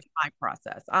 Right. That is my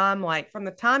process. I'm like from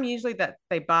the time usually that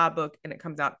they buy a book and it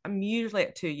comes out, I'm usually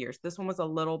at 2 years. This one was a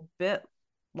little bit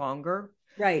longer,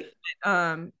 Right.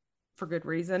 um, for good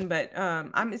reason. But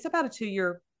it's about a 2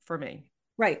 year for me.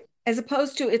 Right. As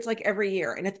opposed to it's like every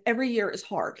year, and it's every year is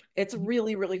hard. It's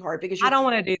really, really hard because I you're don't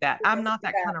want to do that. I'm thinking not that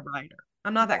about kind of writer.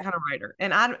 I'm not that right. kind of writer.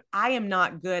 And I am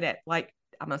not good at like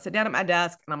I'm gonna sit down at my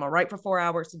desk and I'm gonna write for 4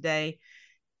 hours a day.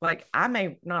 Like I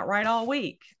may not write all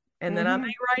week and then I may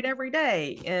Mm-hmm. write every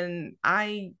day. And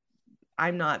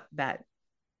I'm not that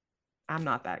I'm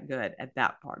not that good at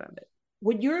that part of it.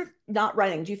 When you're not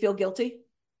writing, do you feel guilty?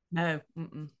 No.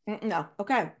 Mm-mm, No.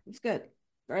 Okay. That's good.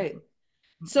 Great. mm-mm,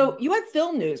 mm-mm. So you had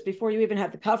film news before you even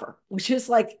had the cover, which is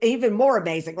like even more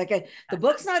amazing. Like the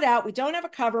book's not out. We don't have a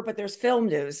cover, but there's film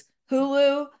news.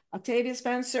 Hulu, Octavia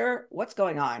Spencer, what's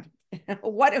going on?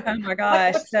 what Oh my what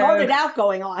gosh. So started out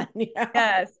going on? You know?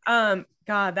 yes.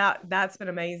 God, that's been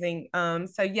amazing.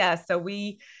 So yes, so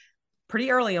we pretty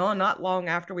early on, not long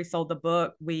after we sold the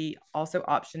book, we also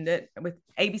optioned it with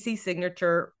ABC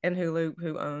Signature and Hulu,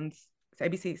 who owns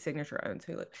ABC Signature owns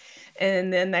Hulu.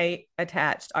 And then they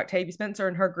attached Octavia Spencer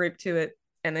and her group to it.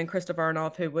 And then Krista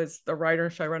Varnoff, who was the writer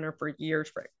and showrunner for years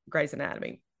for Grey's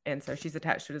Anatomy. And so she's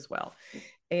attached to it as well.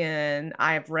 And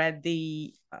I have read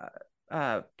the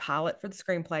pilot for the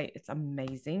screenplay. It's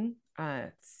amazing. I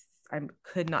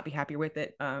could not be happier with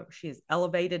it. She has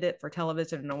elevated it for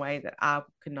television in a way that I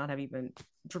could not have even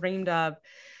dreamed of.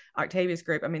 Octavia's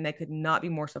group, I mean, they could not be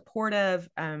more supportive.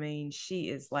 I mean, she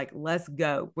is like, let's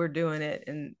go, we're doing it.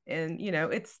 And you know,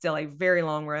 it's still a very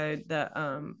long road.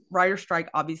 The writer strike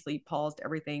obviously paused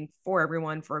everything for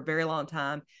everyone for a very long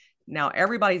time. Now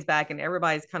everybody's back and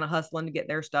everybody's kind of hustling to get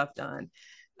their stuff done.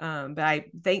 But I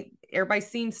think everybody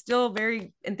seems still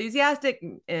very enthusiastic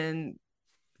and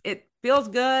it feels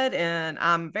good and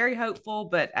I'm very hopeful,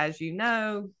 but as you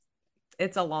know,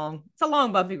 it's a long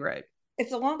bumpy road.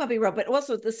 It's a long bumpy road, but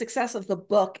also the success of the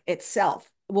book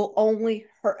itself will only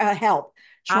help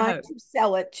I trying hope. to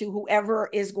sell it to whoever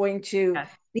is going to Yes.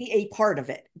 be a part of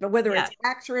it. But whether it's Yes.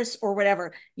 actress or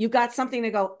whatever, you got something to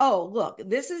go, oh, look,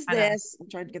 this is I know. this. I'm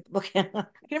trying to get the book in. I can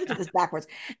never do this backwards.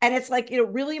 And it's like,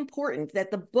 really important that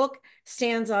the book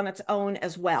stands on its own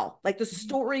as well. Like the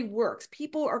story works.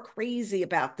 People are crazy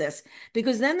about this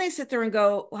because then they sit there and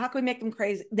go, well, how can we make them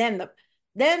crazy? Then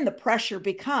the pressure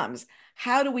becomes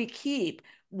how do we keep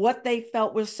what they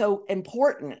felt was so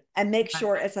important and make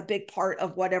sure it's a big part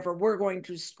of whatever we're going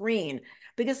to screen?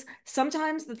 Because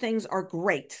sometimes the things are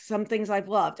great. Some things I've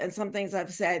loved, and some things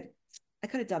I've said, I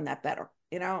could have done that better.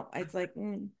 It's like,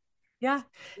 Yeah.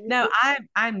 No,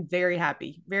 I'm very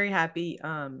happy. Very happy.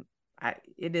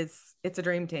 It's a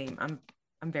dream team.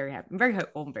 I'm very happy. I'm very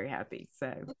hopeful. I'm very happy.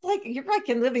 So it's like you're like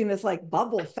living this like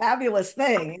bubble, fabulous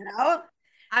thing.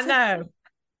 I So know.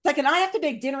 like, and I have to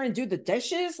make dinner and do the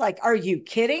dishes. Like, are you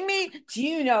kidding me? Do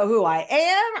you know who I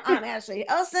am? I'm Ashley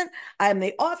Elston. I'm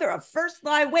the author of First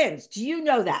Fly Wins. Do you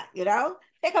know that? Pick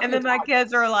up And your then my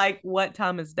kids are like, what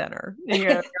time is dinner? You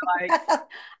know, you're like, dog.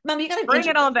 Mom, you got an bring it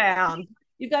interview. on down.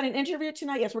 You've got an interview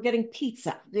tonight. Yes, we're getting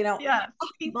pizza. Yes. Oh,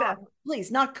 Pizza. Mom,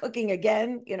 please, not cooking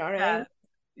again. You know what I mean? Yes.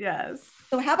 Yes.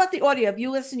 So, how about the audio? Have you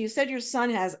listened? You said your son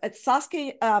has it's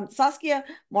Saskia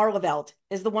Marleveld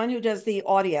is the one who does the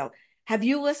audio. Have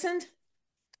you listened?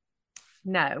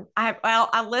 No, well,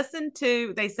 I listened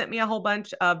to, they sent me a whole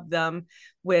bunch of them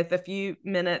with a few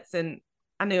minutes and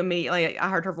I knew immediately, I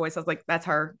heard her voice. I was like, that's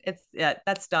her. It's it.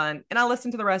 That's done. And I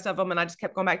listened to the rest of them and I just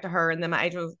kept going back to her. And then my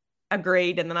agent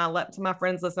agreed. And then I let to my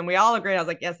friends listen. We all agreed. I was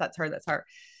like, yes, that's her. That's her.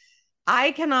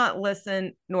 I cannot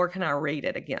listen nor can I read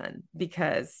it again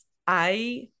because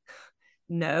I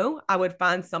know I would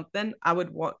find something I would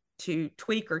want to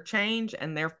tweak or change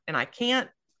and I can't.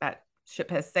 That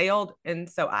ship has sailed. And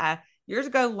so I years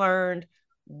ago learned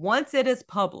once it is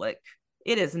public,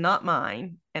 it is not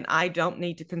mine and I don't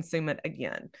need to consume it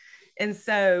again. And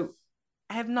so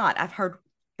I have not. I've heard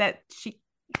that she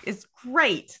is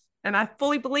great and I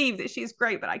fully believe that she's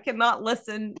great, but I cannot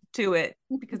listen to it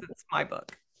because it's my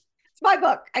book. It's my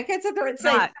book. I can't sit there and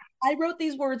say, Not. I wrote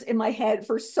these words in my head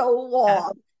for so Yes.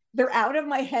 long. They're out of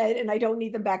my head and I don't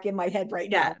need them back in my head right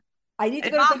now. Yes. I need to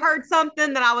If go to I the heard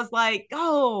something that I was like,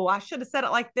 oh, I should have said it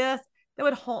like this, that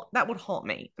would haunt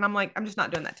me. And I'm like, I'm just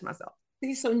not doing that to myself.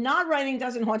 so not writing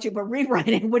doesn't haunt you, but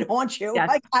rewriting would haunt you. Yes.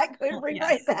 Like I could rewrite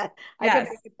Yes. that. I could Yes.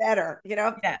 make it better.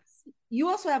 Yes. You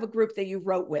also have a group that you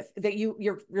wrote with that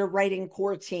your writing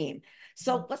core team.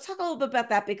 So let's talk a little bit about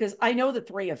that because I know the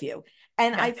three of you.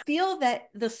 And I Yes. feel that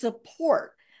the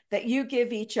support that you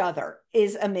give each other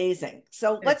is amazing.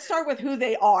 So let's start with who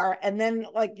they are and then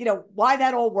why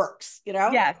that all works.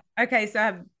 Yes. Okay. So I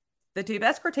have the two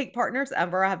best critique partners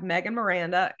ever. I have Megan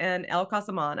Miranda and El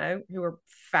Casamano, who are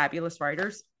fabulous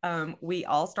writers. We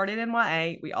all started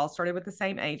NYA. We all started with the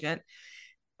same agent.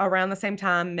 around the same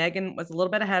time. Megan was a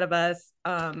little bit ahead of us,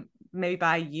 maybe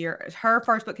by a year. Her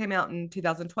first book came out in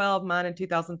 2012, mine in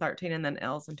 2013, and then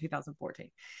Elle's in 2014.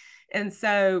 And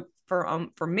so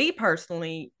for me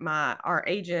personally, our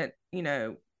agent,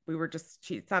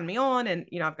 she signed me on, and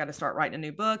I've got to start writing a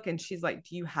new book. And she's like,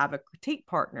 "Do you have a critique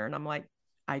partner?" And I'm like,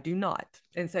 "I do not."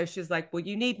 And so she's like, "Well,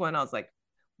 you need one." I was like,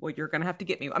 "Well, you're going to have to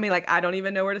get me." I mean, like, I don't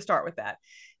even know where to start with that.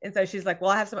 And so she's like,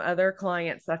 "Well, I have some other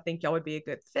clients that I think y'all would be a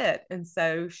good fit." And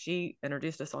so she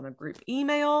introduced us on a group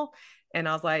email. And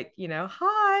I was like,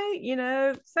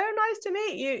 "Hi, so nice to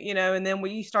meet you, and then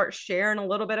we start sharing a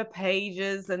little bit of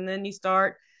pages, and then you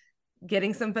start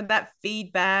getting some of that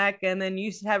feedback, and then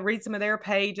you have read some of their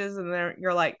pages, and then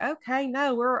you're like, okay,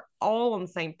 no, we're all on the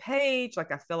same page.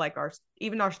 Like, I feel like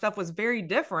even our stuff was very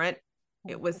different.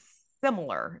 It was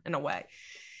similar in a way.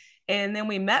 And then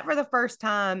we met for the first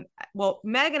time. Well,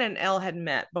 Megan and Elle had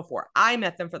met before. I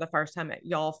met them for the first time at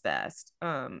Y'all Fest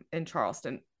in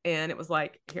Charleston. And it was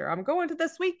like, here, I'm going to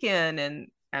this weekend, and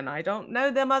I don't know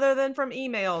them other than from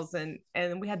emails.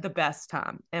 And we had the best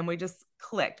time, and we just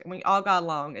clicked, and we all got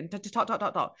along and just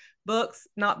talk. Books,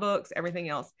 not books, everything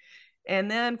else.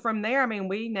 And then from there, I mean,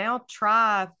 we now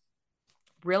try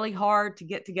really hard to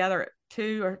get together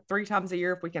 2 or 3 times a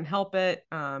year if we can help it.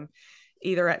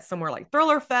 Either at somewhere like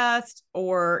Thriller Fest,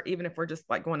 or even if we're just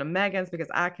like going to Megan's, because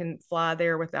I can fly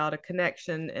there without a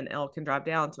connection and Elle can drive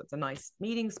down. So it's a nice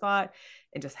meeting spot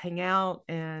and just hang out.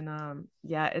 And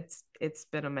yeah, it's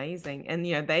been amazing. And,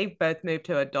 they've both moved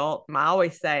to adult. I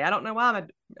always say, I don't know why I'm an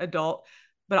adult,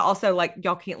 but also like,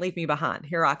 y'all can't leave me behind.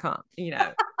 Here I come,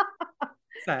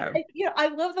 So, I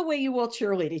love the way you all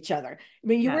cheerlead each other. I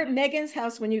mean, you were at Megan's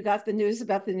house when you got the news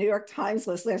about the New York Times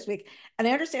list last week, and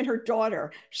I understand her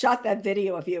daughter shot that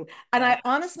video of you. And I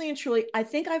honestly and truly, I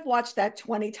think I've watched that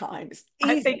 20 times.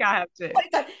 I think I have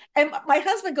to. And my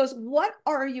husband goes, "What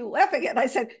are you laughing at?" And I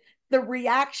said, "The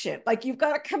reaction. Like, you've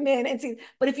got to come in and see.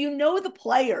 But if you know the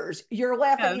players, you're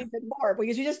laughing even more,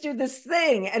 because you just do this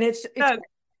thing, and it's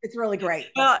really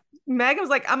great." Megan was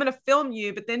like, "I'm going to film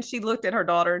you." But then she looked at her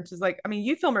daughter and she's like, "I mean,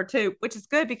 you film her too," which is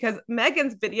good, because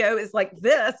Megan's video is like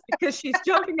this, because she's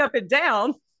jumping up and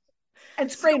down and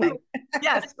screaming.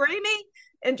 So, screaming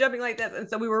and jumping like this. And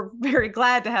so we were very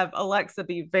glad to have Alexa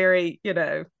be very,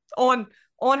 on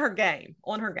her game,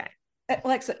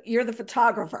 Alexa, you're the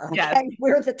photographer. Okay? Yes.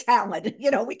 We're the talent.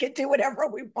 We can do whatever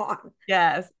we want.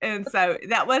 Yes. And so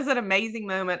that was an amazing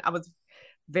moment. I was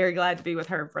very glad to be with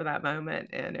her for that moment.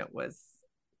 And it was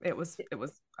amazing. It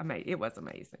was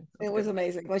amazing. It was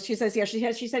amazing. Well, she says,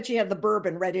 she said she had the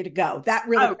bourbon ready to go. That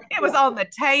really, it was on the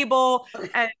table.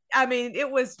 And I mean, it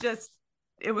was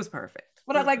perfect.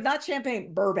 But I'm like, not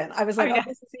champagne, bourbon. I was like, oh,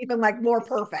 this is even like more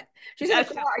perfect. She's in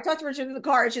the car. I talked to her, she's in the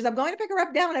car, and she's, "I'm going to pick her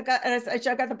up now, and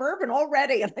I've got the bourbon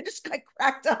already." And I just got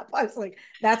cracked up. I was like,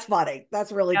 that's funny.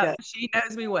 That's really good. She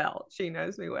knows me well.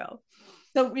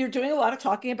 So you're doing a lot of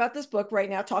talking about this book right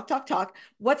now. Talk.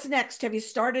 What's next? Have you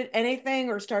started anything,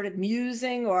 or started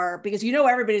musing, or because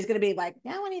everybody's going to be like,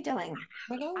 "Now what are you doing?"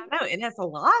 I know, and it's a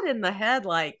lot in the head.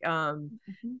 Like,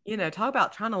 talk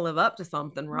about trying to live up to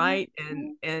something, right?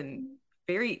 And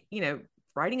very,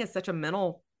 writing is such a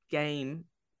mental game.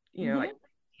 Like,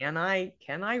 can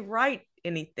I write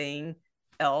anything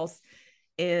else?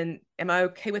 And am I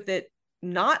okay with it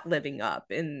not living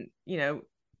up? And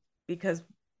because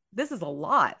this is a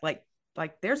lot. Like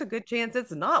there's a good chance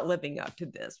it's not living up to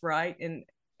this, right? And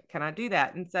can I do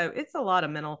that? And so it's a lot of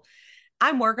mental.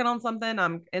 I'm working on something.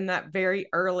 I'm in that very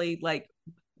early, like,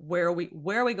 where are we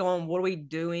going? What are we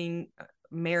doing?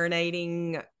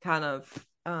 Marinating kind of,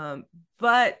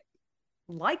 but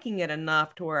liking it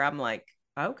enough to where I'm like,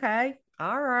 okay,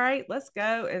 all right, let's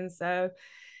go. And so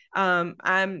I'm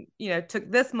took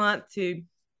this month to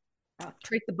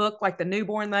treat the book like the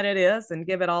newborn that it is, and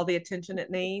give it all the attention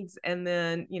it needs. And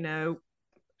then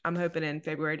I'm hoping in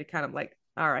February to kind of like,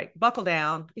 all right, buckle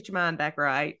down, get your mind back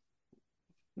right,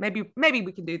 maybe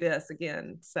we can do this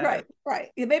again. So right.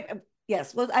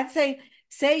 Yes, well, I'd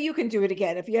say you can do it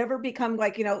again. If you ever become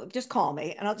like, just call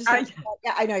me, and I'll just say,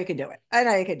 "Yeah, I know you can do it. I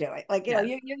know you can do it." Like, you're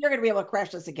going to be able to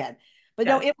crash this again. But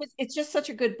no, it's just such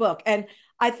a good book. And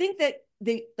I think that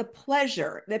the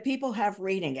pleasure that people have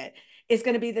reading it is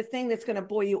going to be the thing that's going to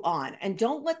buoy you on. And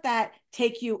don't let that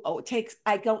take you,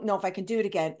 I don't know if I can do it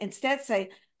again. Instead, say,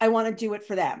 I want to do it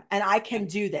for them, and I can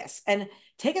do this. And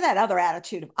take that other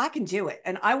attitude of, I can do it,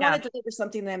 and I want to deliver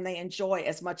something to them they enjoy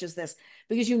as much as this,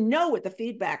 because what the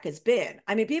feedback has been.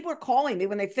 I mean, people are calling me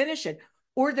when they finish it,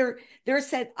 or they're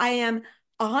said, "I am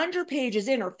 100 pages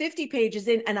in or 50 pages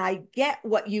in, and I get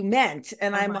what you meant."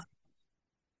 And I'm like,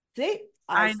 see,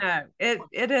 I know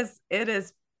it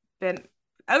has been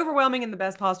overwhelming in the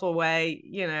best possible way.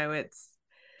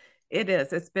 It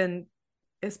is. It's been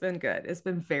good. It's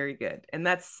been very good. And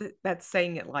that's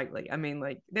saying it lightly. I mean,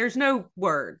 like there's no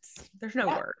words. There's no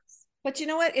Yeah. words. But you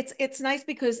know what? It's nice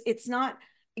because it's not,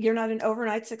 you're not an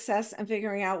overnight success and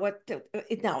figuring out what to,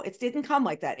 no, it didn't come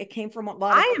like that. It came from a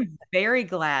lot of, I am very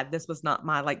glad this was not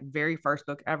my like very first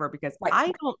book ever, because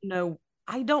right.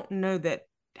 I don't know that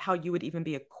how you would even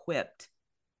be equipped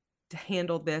to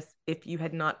handle this if you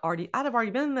had not already, I'd have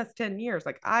already been in this 10 years.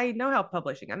 Like I know how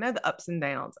publishing, I know the ups and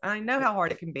downs, I know how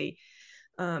hard it can be.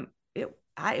 It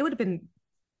would have been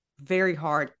very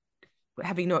hard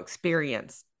having no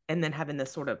experience and then having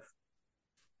this sort of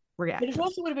But it reaction.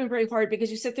 also would have been very hard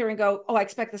because you sit there and go, oh, I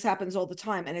expect this happens all the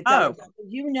time. And it Oh, doesn't.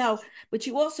 You know, but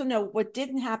you also know what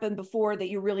didn't happen before that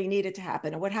you really needed to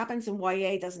happen. And what happens in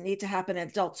YA doesn't need to happen in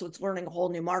adults. So it's learning a whole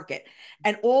new market.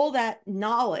 And all that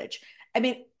knowledge. I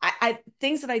mean, I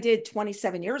things that I did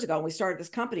 27 years ago when we started this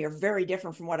company are very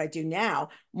different from what I do now.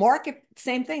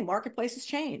 Same thing. Marketplaces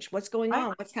change. What's going right.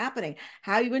 on? What's happening?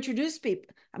 How you introduce people.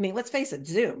 I mean, let's face it,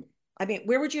 Zoom. I mean,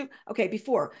 where would you, okay,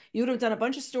 before you would have done a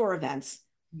bunch of store events.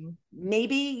 Mhm.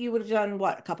 Maybe you would have done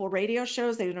what, a couple of radio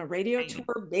shows, they did a radio Maybe.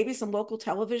 tour, maybe some local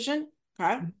television.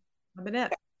 Okay. I've been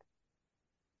it.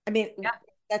 I mean, Yeah.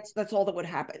 that's all that would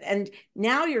happen. And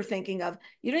now you're thinking of,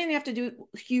 you don't even have to do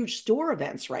huge store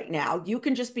events right now. You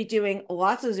can just be doing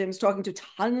lots of Zooms, talking to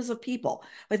tons of people.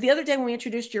 But the other day when we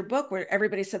introduced your book, where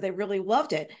everybody said they really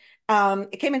loved it,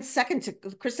 it came in second to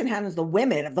Kristen Hannon's The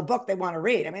Women of the book they want to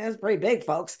read. I mean, that's pretty big,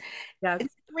 folks. Yes.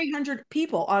 It's 300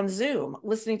 people on Zoom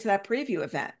listening to that preview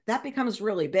event. That becomes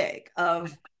really big.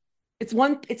 It's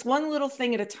one little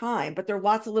thing at a time, but there are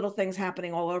lots of little things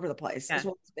happening all over the place as Yes.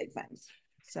 well as big things.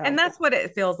 And So that's what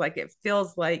it feels like. It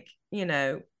feels like,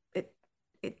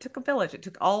 it took a village. It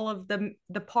took all of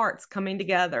the parts coming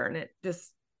together, and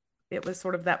it was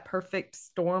sort of that perfect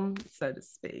storm, so to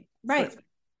speak. right,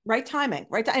 right timing,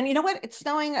 right. And you know what? It's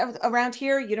snowing around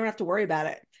here. You don't have to worry about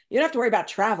it. You don't have to worry about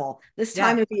travel this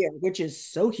time Yes. of year, which is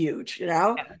so huge, you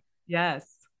know? Yes.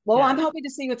 Yes. Well, I'm Yes. hoping to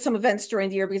see you at some events during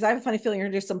the year because I have a funny feeling you're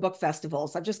going to do some book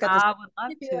festivals. I've just got this I would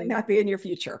love feeling to. that be in your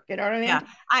future. You know what I Yeah, mean?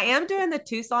 I am doing the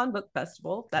Tucson Book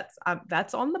Festival. That's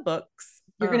on the books.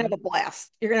 You're going to have a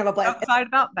blast. You're going to have a So blast. excited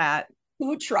about that.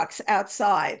 Food trucks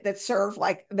outside that serve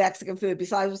like Mexican food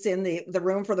besides what's in the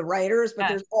room for the writers, but Yes.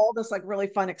 there's all this like really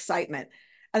fun excitement.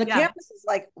 And the Yeah. campus is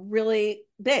like really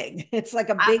big. It's like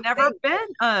a I've big never thing.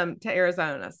 been to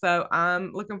Arizona, so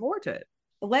I'm looking forward to it.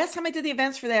 The last time I did the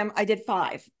events for them, I did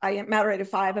 5. I moderated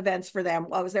 5 events for them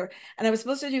while I was there. And I was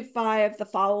supposed to do 5 the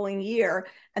following year,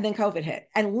 and then COVID hit.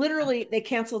 And literally they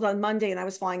canceled on Monday and I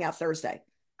was flying out Thursday.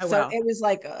 Oh So well. it was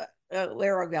like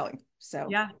where are we going? So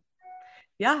Yeah.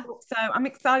 Yeah. So I'm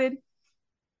excited.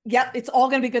 yep, it's all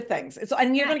going to be good things.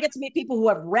 And you're Yeah. going to get to meet people who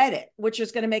have read it, which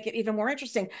is going to make it even more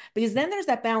interesting because then there's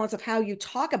that balance of how you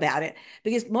talk about it.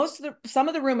 Because some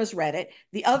of the room has read it,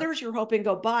 the others you're hoping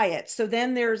go buy it. So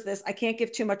then there's this, I can't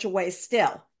give too much away still.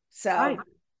 Right. So,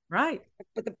 Right.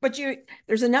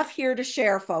 there's enough here to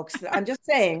share, folks. I'm just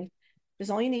saying, there's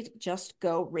all you need to just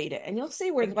go read it, and you'll see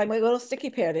where Thank like you. my little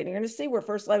sticky pad, and you're going to see where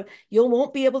first live. You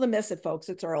won't be able to miss it, folks.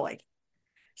 It's early.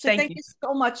 So Thank thank you. you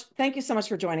so much. Thank you so much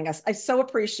for joining us. I so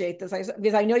appreciate this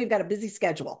because I know you've got a busy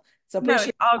schedule. So No, it's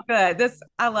appreciate all good.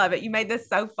 I love it. You made this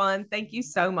so fun. Thank you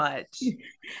so much. it.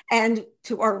 And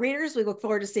to our readers, we look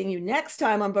forward to seeing you next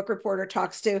time on Book Reporter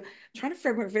Talks to. I'm trying to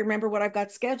remember what I've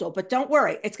got scheduled, but don't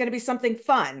worry, it's going to be something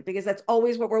fun because that's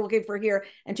always what we're looking for here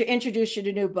and to introduce you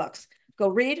to new books. Go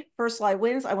read First Lie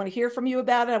Wins. I want to hear from you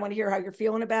about it. I want to hear how you're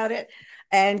feeling about it.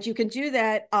 And you can do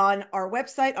that on our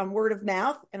website on word of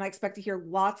mouth. And I expect to hear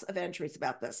lots of entries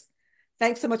about this.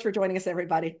 Thanks so much for joining us,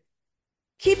 everybody.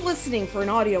 Keep listening for an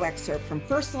audio excerpt from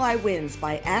First Lie Wins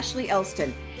by Ashley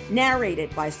Elston,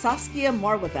 narrated by Saskia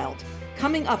Marleveld,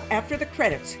 coming up after the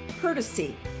credits,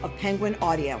 courtesy of Penguin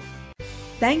Audio.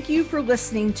 Thank you for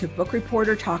listening to Book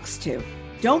Reporter Talks To.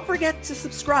 Don't forget to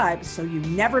subscribe so you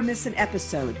never miss an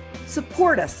episode.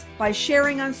 Support us by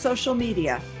sharing on social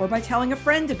media or by telling a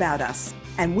friend about us.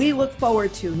 And we look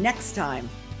forward to next time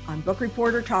on Book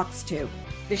Reporter Talks To.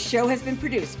 This show has been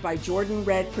produced by Jordan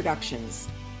Red Productions.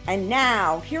 And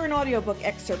now, hear an audiobook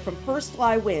excerpt from First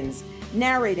Lie Wins,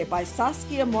 narrated by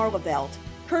Saskia Marleveld,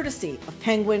 courtesy of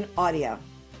Penguin Audio.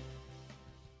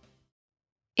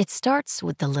 It starts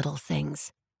with the little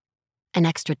things. An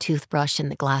extra toothbrush in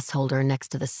the glass holder next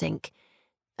to the sink,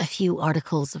 a few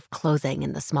articles of clothing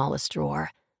in the smallest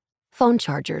drawer, phone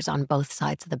chargers on both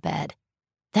sides of the bed.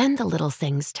 Then the little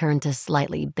things turn to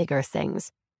slightly bigger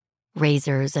things.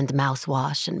 Razors and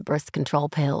mouthwash and birth control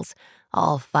pills,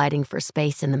 all fighting for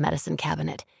space in the medicine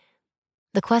cabinet.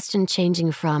 The question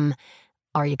changing from,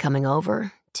 "Are you coming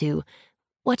over?" to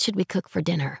 "What should we cook for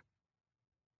dinner?"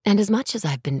 And as much as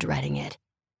I've been dreading it,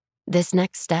 this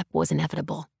next step was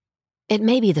inevitable. It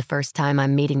may be the first time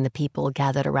I'm meeting the people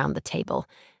gathered around the table,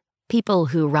 people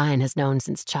who Ryan has known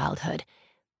since childhood.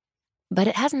 But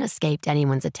it hasn't escaped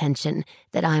anyone's attention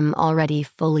that I'm already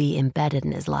fully embedded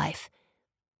in his life.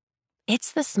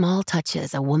 It's the small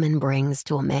touches a woman brings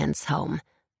to a man's home,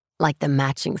 like the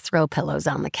matching throw pillows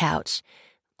on the couch,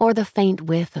 or the faint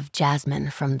whiff of jasmine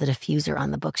from the diffuser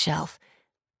on the bookshelf,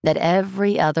 that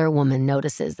every other woman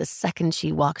notices the second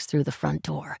she walks through the front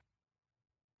door.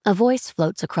 A voice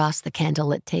floats across the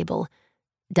candlelit table,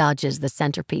 dodges the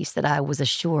centerpiece that I was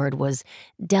assured was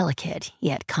delicate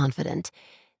yet confident,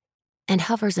 and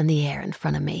hovers in the air in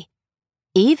front of me.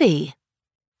 "Evie,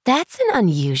 that's an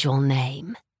unusual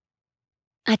name."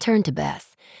 I turn to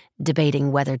Beth,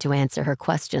 debating whether to answer her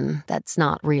question that's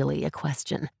not really a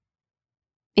question.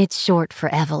 "It's short for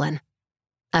Evelyn.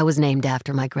 I was named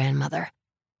after my grandmother."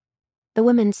 The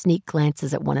women sneak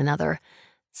glances at one another,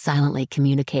 silently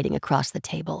communicating across the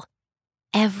table.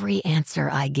 Every answer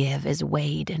I give is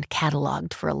weighed and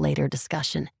cataloged for a later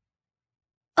discussion.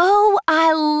 "Oh,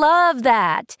 I love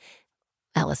that,"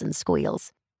 Allison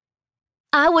squeals.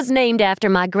 "I was named after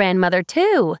my grandmother,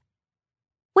 too.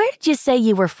 Where did you say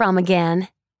you were from again?"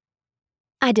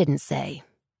 I didn't say,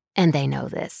 and they know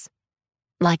this.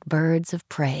 Like birds of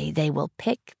prey, they will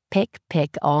pick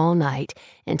all night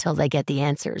until they get the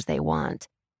answers they want.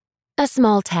 "A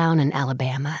small town in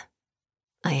Alabama,"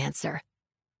 I answer.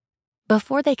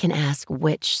 Before they can ask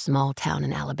which small town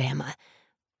in Alabama,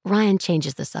 Ryan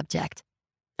changes the subject.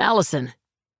 "Allison,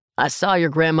 I saw your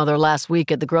grandmother last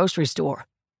week at the grocery store.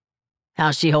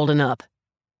 How's she holding up?"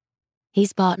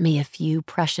 He's bought me a few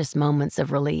precious moments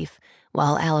of relief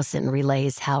while Allison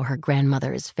relays how her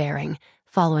grandmother is faring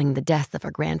following the death of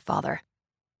her grandfather.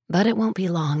 But it won't be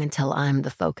long until I'm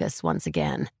the focus once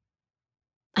again.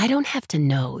 I don't have to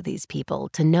know these people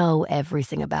to know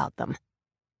everything about them.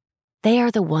 They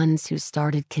are the ones who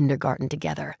started kindergarten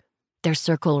together, their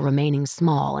circle remaining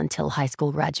small until high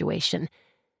school graduation.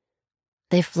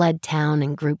 They fled town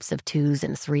in groups of 2s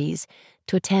and 3s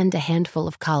to attend a handful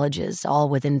of colleges, all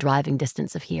within driving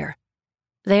distance of here.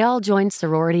 They all joined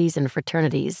sororities and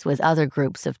fraternities with other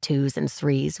groups of 2s and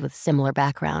 3s with similar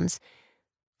backgrounds,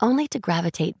 only to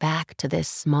gravitate back to this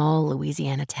small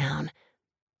Louisiana town,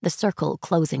 the circle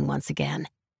closing once again.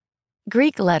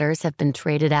 Greek letters have been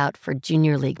traded out for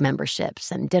junior league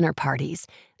memberships and dinner parties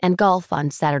and golf on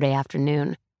Saturday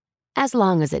afternoon, as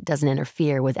long as it doesn't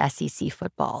interfere with SEC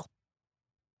football.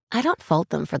 I don't fault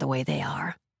them for the way they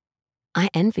are. I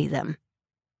envy them.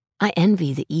 I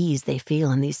envy the ease they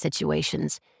feel in these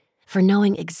situations, for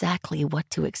knowing exactly what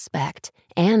to expect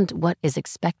and what is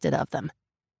expected of them.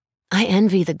 I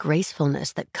envy the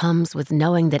gracefulness that comes with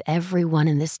knowing that everyone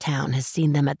in this town has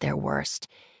seen them at their worst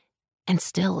and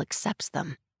still accepts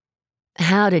them.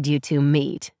 "How did you two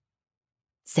meet?"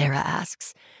 Sarah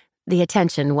asks, the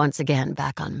attention once again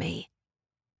back on me.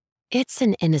 It's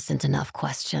an innocent enough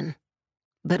question,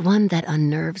 but one that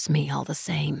unnerves me all the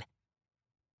same.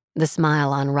 The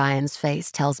smile on Ryan's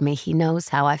face tells me he knows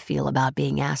how I feel about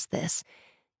being asked this,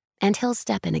 and he'll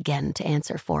step in again to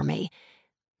answer for me.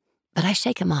 But I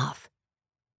shake him off.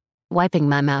 Wiping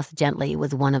my mouth gently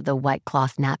with one of the white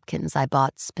cloth napkins I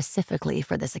bought specifically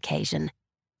for this occasion,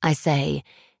 I say,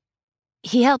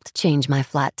 "He helped change my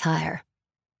flat tire."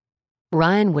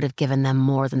 Ryan would have given them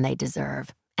more than they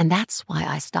deserve, and that's why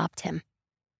I stopped him.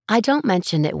 I don't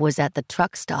mention it was at the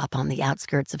truck stop on the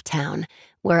outskirts of town,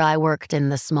 where I worked in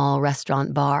the small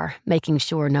restaurant bar, making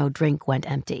sure no drink went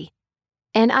empty.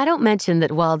 And I don't mention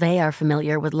that while they are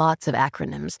familiar with lots of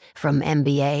acronyms, from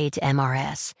MBA to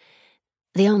MRS,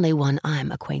 the only one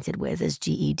I'm acquainted with is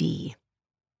GED.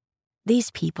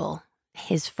 These people,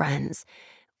 his friends,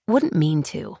 wouldn't mean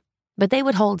to, but they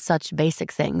would hold such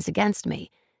basic things against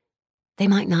me. They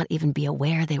might not even be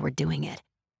aware they were doing it.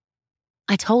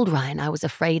 I told Ryan I was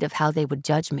afraid of how they would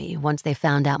judge me once they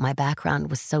found out my background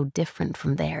was so different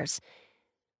from theirs.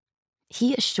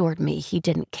 He assured me he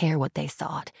didn't care what they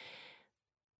thought.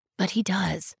 But he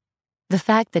does. The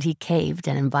fact that he caved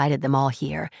and invited them all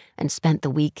here and spent the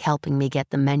week helping me get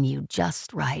the menu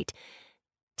just right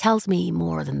tells me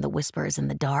more than the whispers in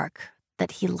the dark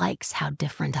that he likes how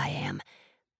different I am.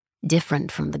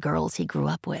 Different from the girls he grew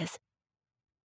up with.